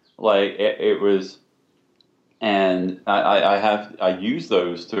 Like it was, and I use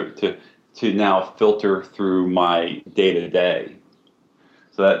those to now filter through my day to day.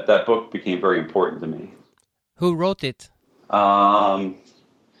 So that book became very important to me. who wrote it? Don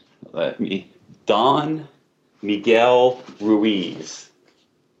Miguel Ruiz.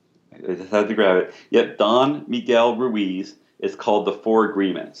 I just had to grab it. Yep, Don Miguel Ruiz. It's called The Four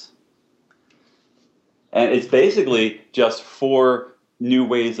Agreements. And it's basically just 4 new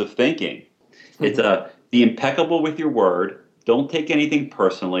ways of thinking. It's be impeccable with your word, don't take anything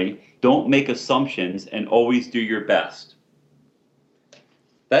personally, don't make assumptions, and always do your best.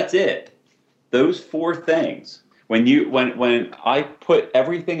 That's it. Those 4 things. When I put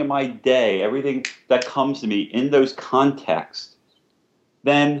everything in my day, everything that comes to me in those contexts,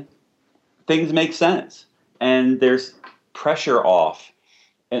 then things make sense. And there's pressure off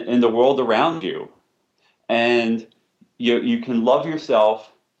in the world around you. And you can love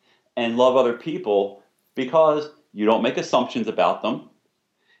yourself and love other people because you don't make assumptions about them.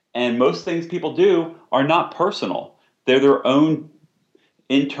 And most things people do are not personal. They're their own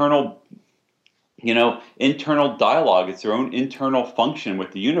internal dialogue. It's their own internal function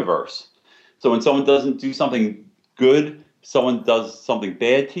with the universe. So when someone doesn't do something good, someone does something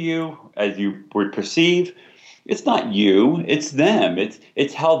bad to you, as you would perceive, it's not you, it's them.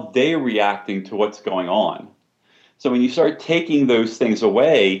 It's how they're reacting to what's going on. So when you start taking those things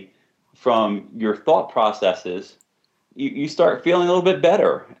away from your thought processes, you start feeling a little bit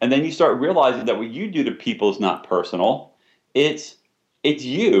better. And then you start realizing that what you do to people is not personal. It's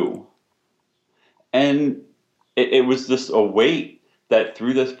you. And it was just a weight that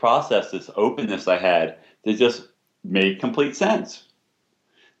through this process, this openness I had, that just made complete sense.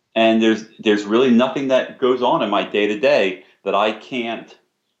 And there's really nothing that goes on in my day-to-day that I can't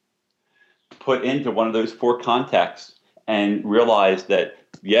put into one of those 4 contexts and realize that,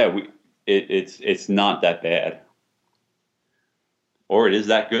 it's not that bad. Or it is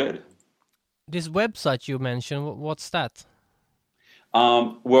that good. This website you mentioned, what's that?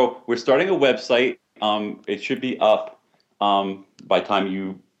 Well, we're starting a website. It should be up by the time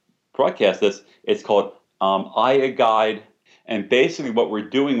you broadcast this. It's called Aya Guide. And basically what we're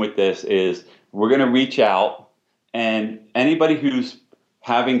doing with this is we're going to reach out, and anybody who's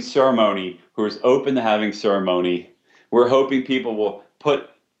having ceremony, who is open to having ceremony, we're hoping people will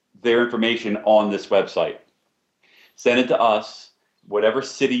put their information on this website. Send it to us, whatever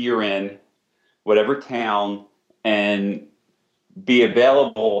city you're in, whatever town, and be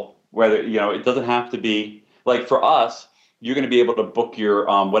available. Whether it doesn't have to be like for us, you're going to be able to book your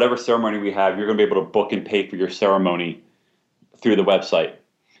whatever ceremony we have. You're going to be able to book and pay for your ceremony through the website.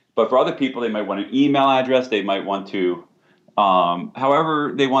 But for other people, they might want an email address. They might want to,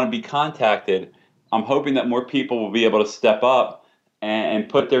 however they want to be contacted. I'm hoping that more people will be able to step up and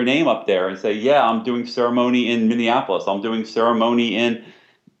put their name up there and say, yeah, I'm doing ceremony in Minneapolis. I'm doing ceremony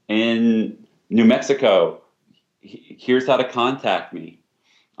in New Mexico. Here's how to contact me.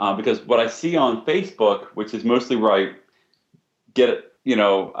 Because what I see on Facebook, which is mostly where I get,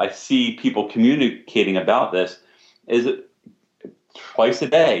 I see people communicating about this, is twice a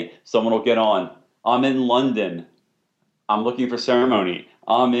day, someone will get on. I'm in London. I'm looking for ceremony.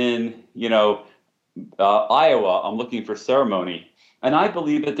 I'm in, Iowa. I'm looking for ceremony. And I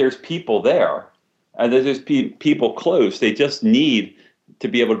believe that there's people there, and there's people close. They just need to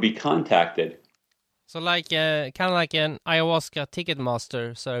be able to be contacted. So like kind of like an ayahuasca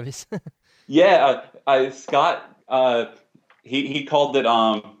Ticketmaster service. Yeah, Scott, he called it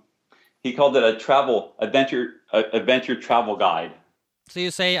a adventure travel guide. So you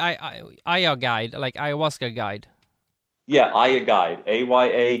say Aya guide, like ayahuasca guide. Yeah, Aya Guide,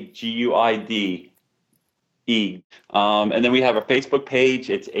 AYAGUIDE. And then we have a Facebook page.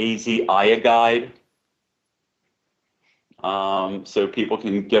 It's AZ Aya Guide. So people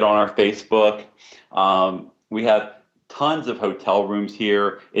can get on our Facebook. We have tons of hotel rooms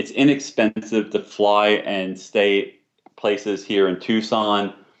here. It's inexpensive to fly and stay places here in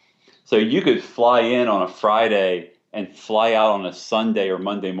Tucson. So you could fly in on a Friday and fly out on a Sunday or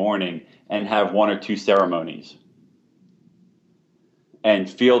Monday morning and have one or two ceremonies and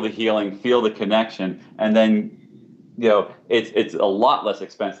feel the healing, feel the connection. And then, it's a lot less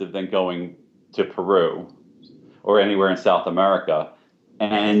expensive than going to Peru or anywhere in South America.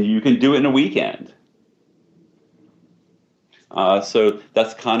 And you can do it in a weekend. So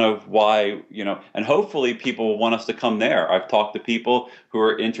that's kind of why, and hopefully people will want us to come there. I've talked to people who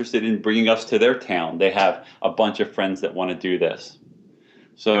are interested in bringing us to their town. They have a bunch of friends that want to do this.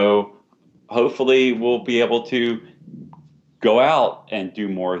 So hopefully we'll be able to go out and do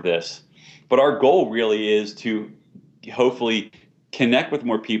more of this. But our goal really is to hopefully connect with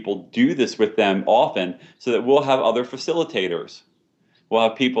more people, do this with them often, so that we'll have other facilitators. We'll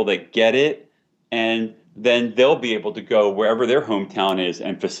have people that get it, and then they'll be able to go wherever their hometown is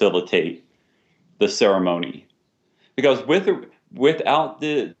and facilitate the ceremony. Because without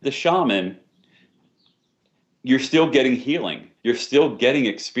the shaman, you're still getting healing. You're still getting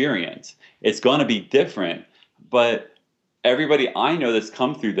experience. It's going to be different, but everybody I know that's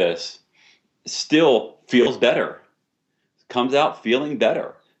come through this still feels better, comes out feeling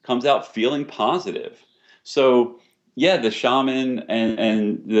better, comes out feeling positive. So yeah, the shaman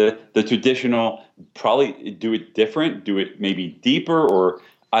and the traditional probably do it different, do it maybe deeper, or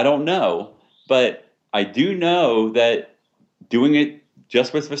I don't know. But I do know that doing it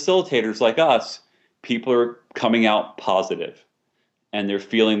just with facilitators like us, people are coming out positive and they're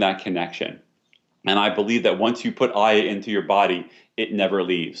feeling that connection. And I believe that once you put Aya into your body, it never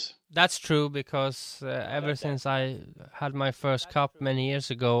leaves. That's true, because ever since I had my first cup many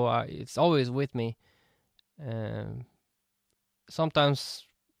years ago, it's always with me. Sometimes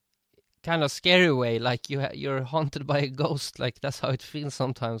kind of scary way, like you're haunted by a ghost. Like that's how it feels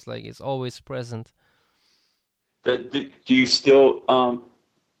sometimes. Like it's always present. But do you still?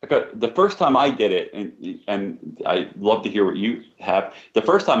 The first time I did it, and I'd love to hear what you have. The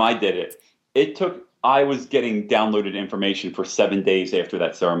first time I did it, I was getting downloaded information for 7 days after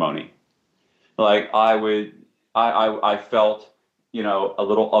that ceremony. Like I felt, a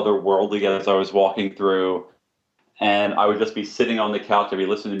little otherworldly as I was walking through, and I would just be sitting on the couch, I'd be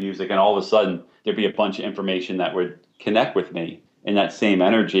listening to music, and all of a sudden there'd be a bunch of information that would connect with me in that same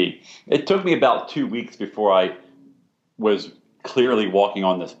energy. It took me about 2 weeks before I was clearly walking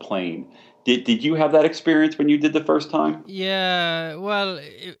on this plane. Did you have that experience when you did the first time? Yeah, well,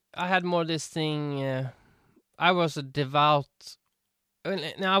 I had more this thing. I was a devout.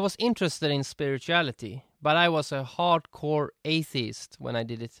 Now I was interested in spirituality, but I was a hardcore atheist when I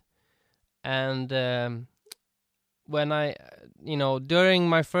did it. And when I, during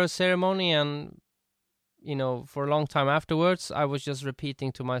my first ceremony and, for a long time afterwards, I was just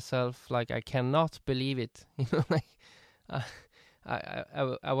repeating to myself, like, I cannot believe it.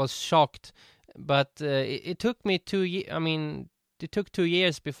 I was shocked, but it took me 2 years. I mean, it took 2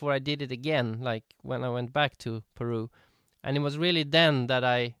 years before I did it again, like when I went back to Peru. And it was really then that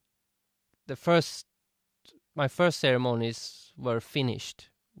my first ceremonies were finished.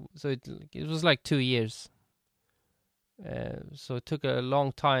 So it was like 2 years. So it took a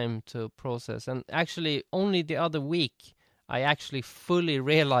long time to process. And actually, only the other week, I actually fully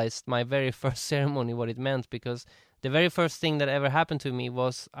realized my very first ceremony, what it meant, because the very first thing that ever happened to me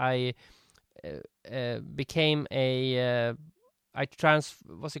was I became a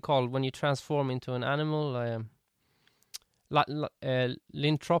what's it called when you transform into an animal?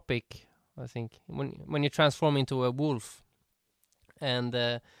 Lycanthropic, I think, when you transform into a wolf.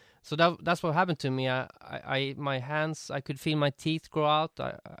 And so that's what happened to me. I my hands, I could feel my teeth grow out.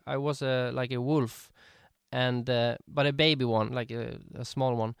 I was like a wolf, and but a baby one, like a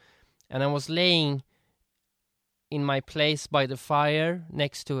small one. And I was laying in my place by the fire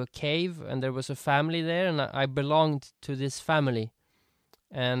next to a cave, and there was a family there, and I belonged to this family.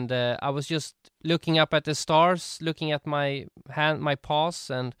 And I was just looking up at the stars, looking at my paws,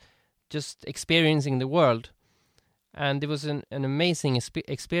 and just experiencing the world. And it was an amazing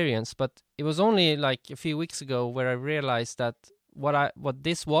experience. But it was only like a few weeks ago where I realized that what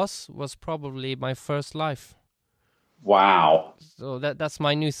this was probably my first life. Wow. So that's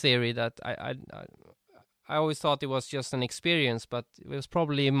my new theory, that I always thought it was just an experience, but it was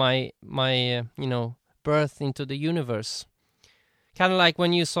probably my birth into the universe. Kind of like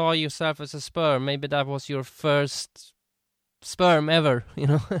when you saw yourself as a sperm, maybe that was your first sperm ever,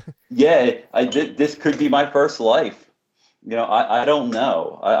 Yeah, this could be my first life. I don't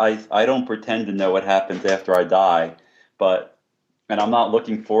know. I don't pretend to know what happens after I die, and I'm not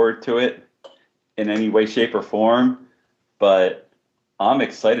looking forward to it in any way, shape, or form, but I'm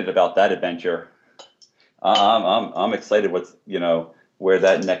excited about that adventure. I'm excited where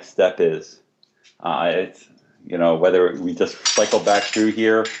that next step is. It's whether we just cycle back through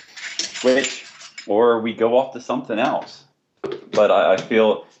here, switch, or we go off to something else. But I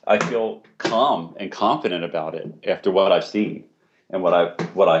feel calm and confident about it after what I've seen and what I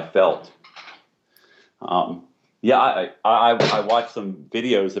felt. I watched some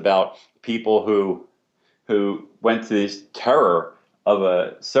videos about people who went to this terror of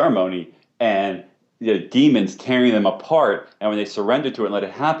a ceremony and demons tearing them apart, and when they surrendered to it and let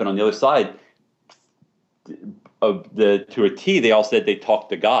it happen, on the other side to a T, they all said they talked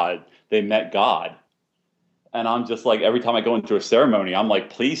to God, they met God. And I'm just like, every time I go into a ceremony, I'm like,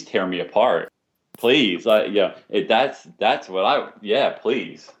 please tear me apart, please. That's what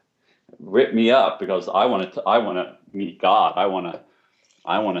please rip me up, because I want to meet God. I want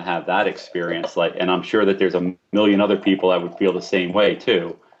to have that experience. And I'm sure that there's a million other people that would feel the same way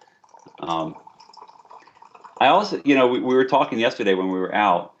too. I also, we were talking yesterday when we were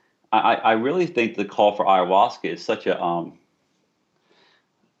out. I really think the call for ayahuasca is such a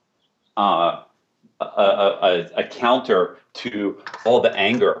counter to all the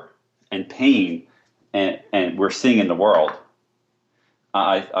anger and pain and we're seeing in the world.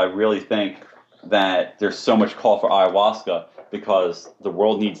 I really think that there's so much call for ayahuasca because the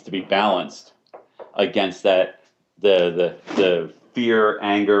world needs to be balanced against that the fear,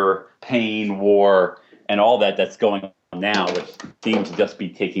 anger, pain, war, and all that's going on now, which seems to just be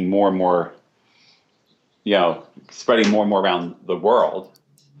taking more and more, spreading more and more around the world.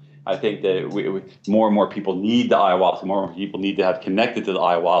 I think that more and more people need the ayahuasca, more and more people need to have connected to the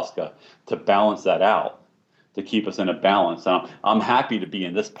ayahuasca to balance that out, to keep us in a balance. I'm happy to be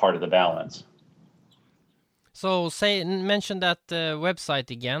in this part of the balance. So mention that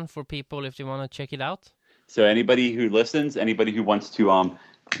website again for people if they want to check it out. So anybody who listens, anybody who wants to,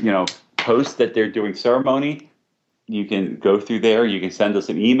 post that they're doing ceremony, you can go through there. You can send us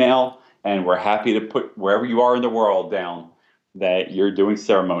an email, and we're happy to put wherever you are in the world down that you're doing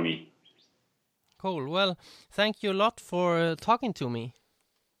ceremony. Cool. Well, thank you a lot for talking to me.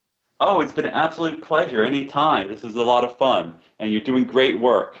 Oh, it's been an absolute pleasure. Anytime. This is a lot of fun, and you're doing great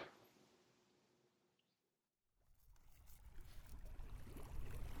work.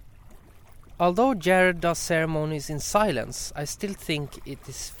 Although Jared does ceremonies in silence, I still think it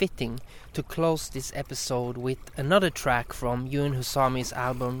is fitting to close this episode with another track from Yuen Husami's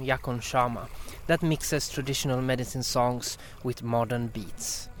album Yakon Shama that mixes traditional medicine songs with modern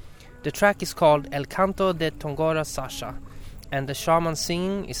beats. The track is called El Canto de Tongora Sasha, and the shaman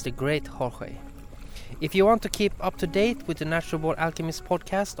singing is the great Jorge. If you want to keep up to date with the Natural Born Alchemist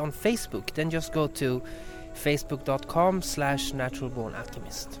podcast on Facebook, then just go to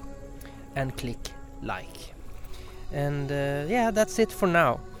facebook.com/naturalbornalchemist. And click like. And that's it for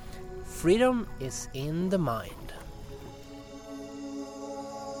now. Freedom is in the mind.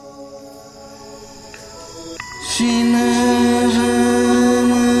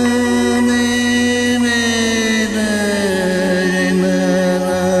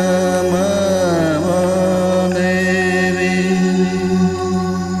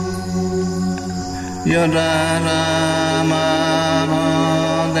 Yoda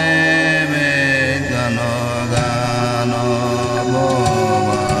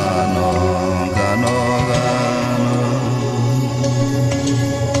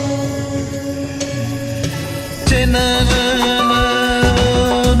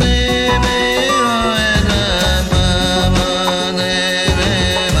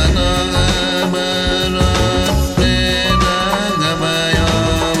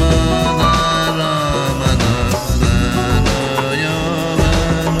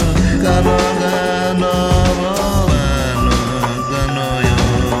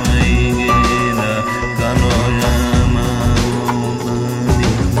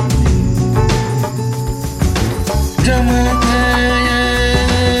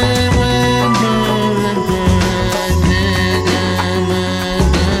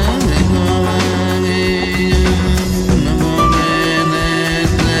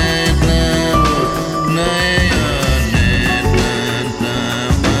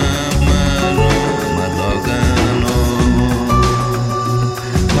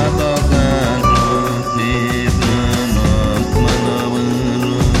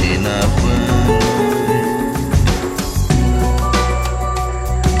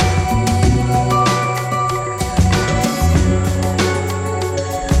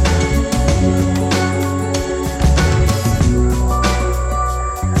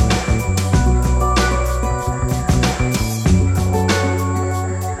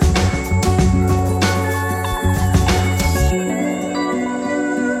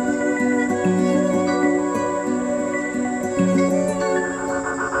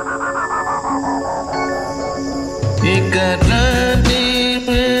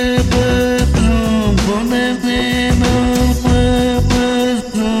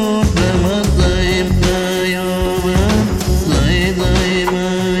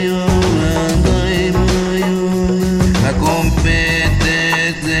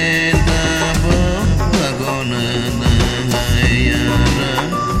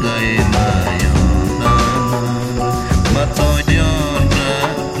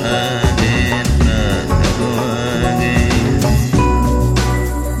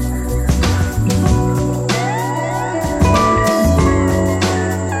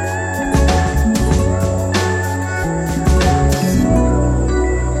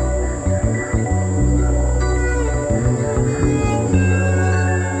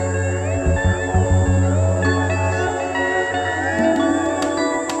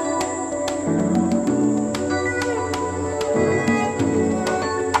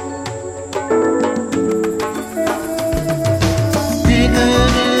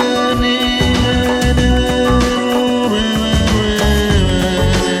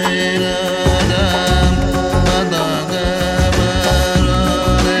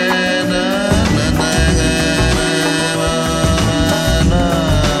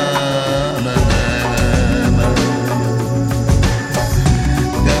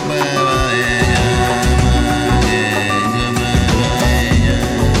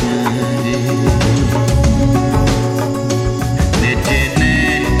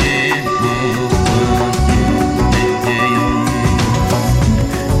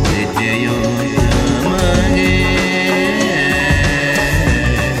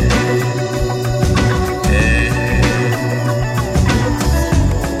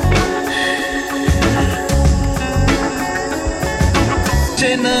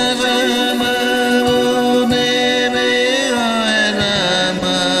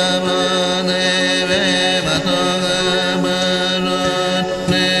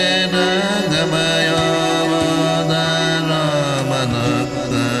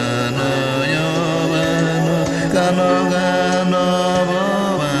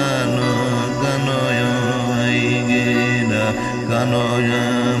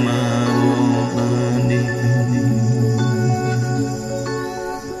Ganoya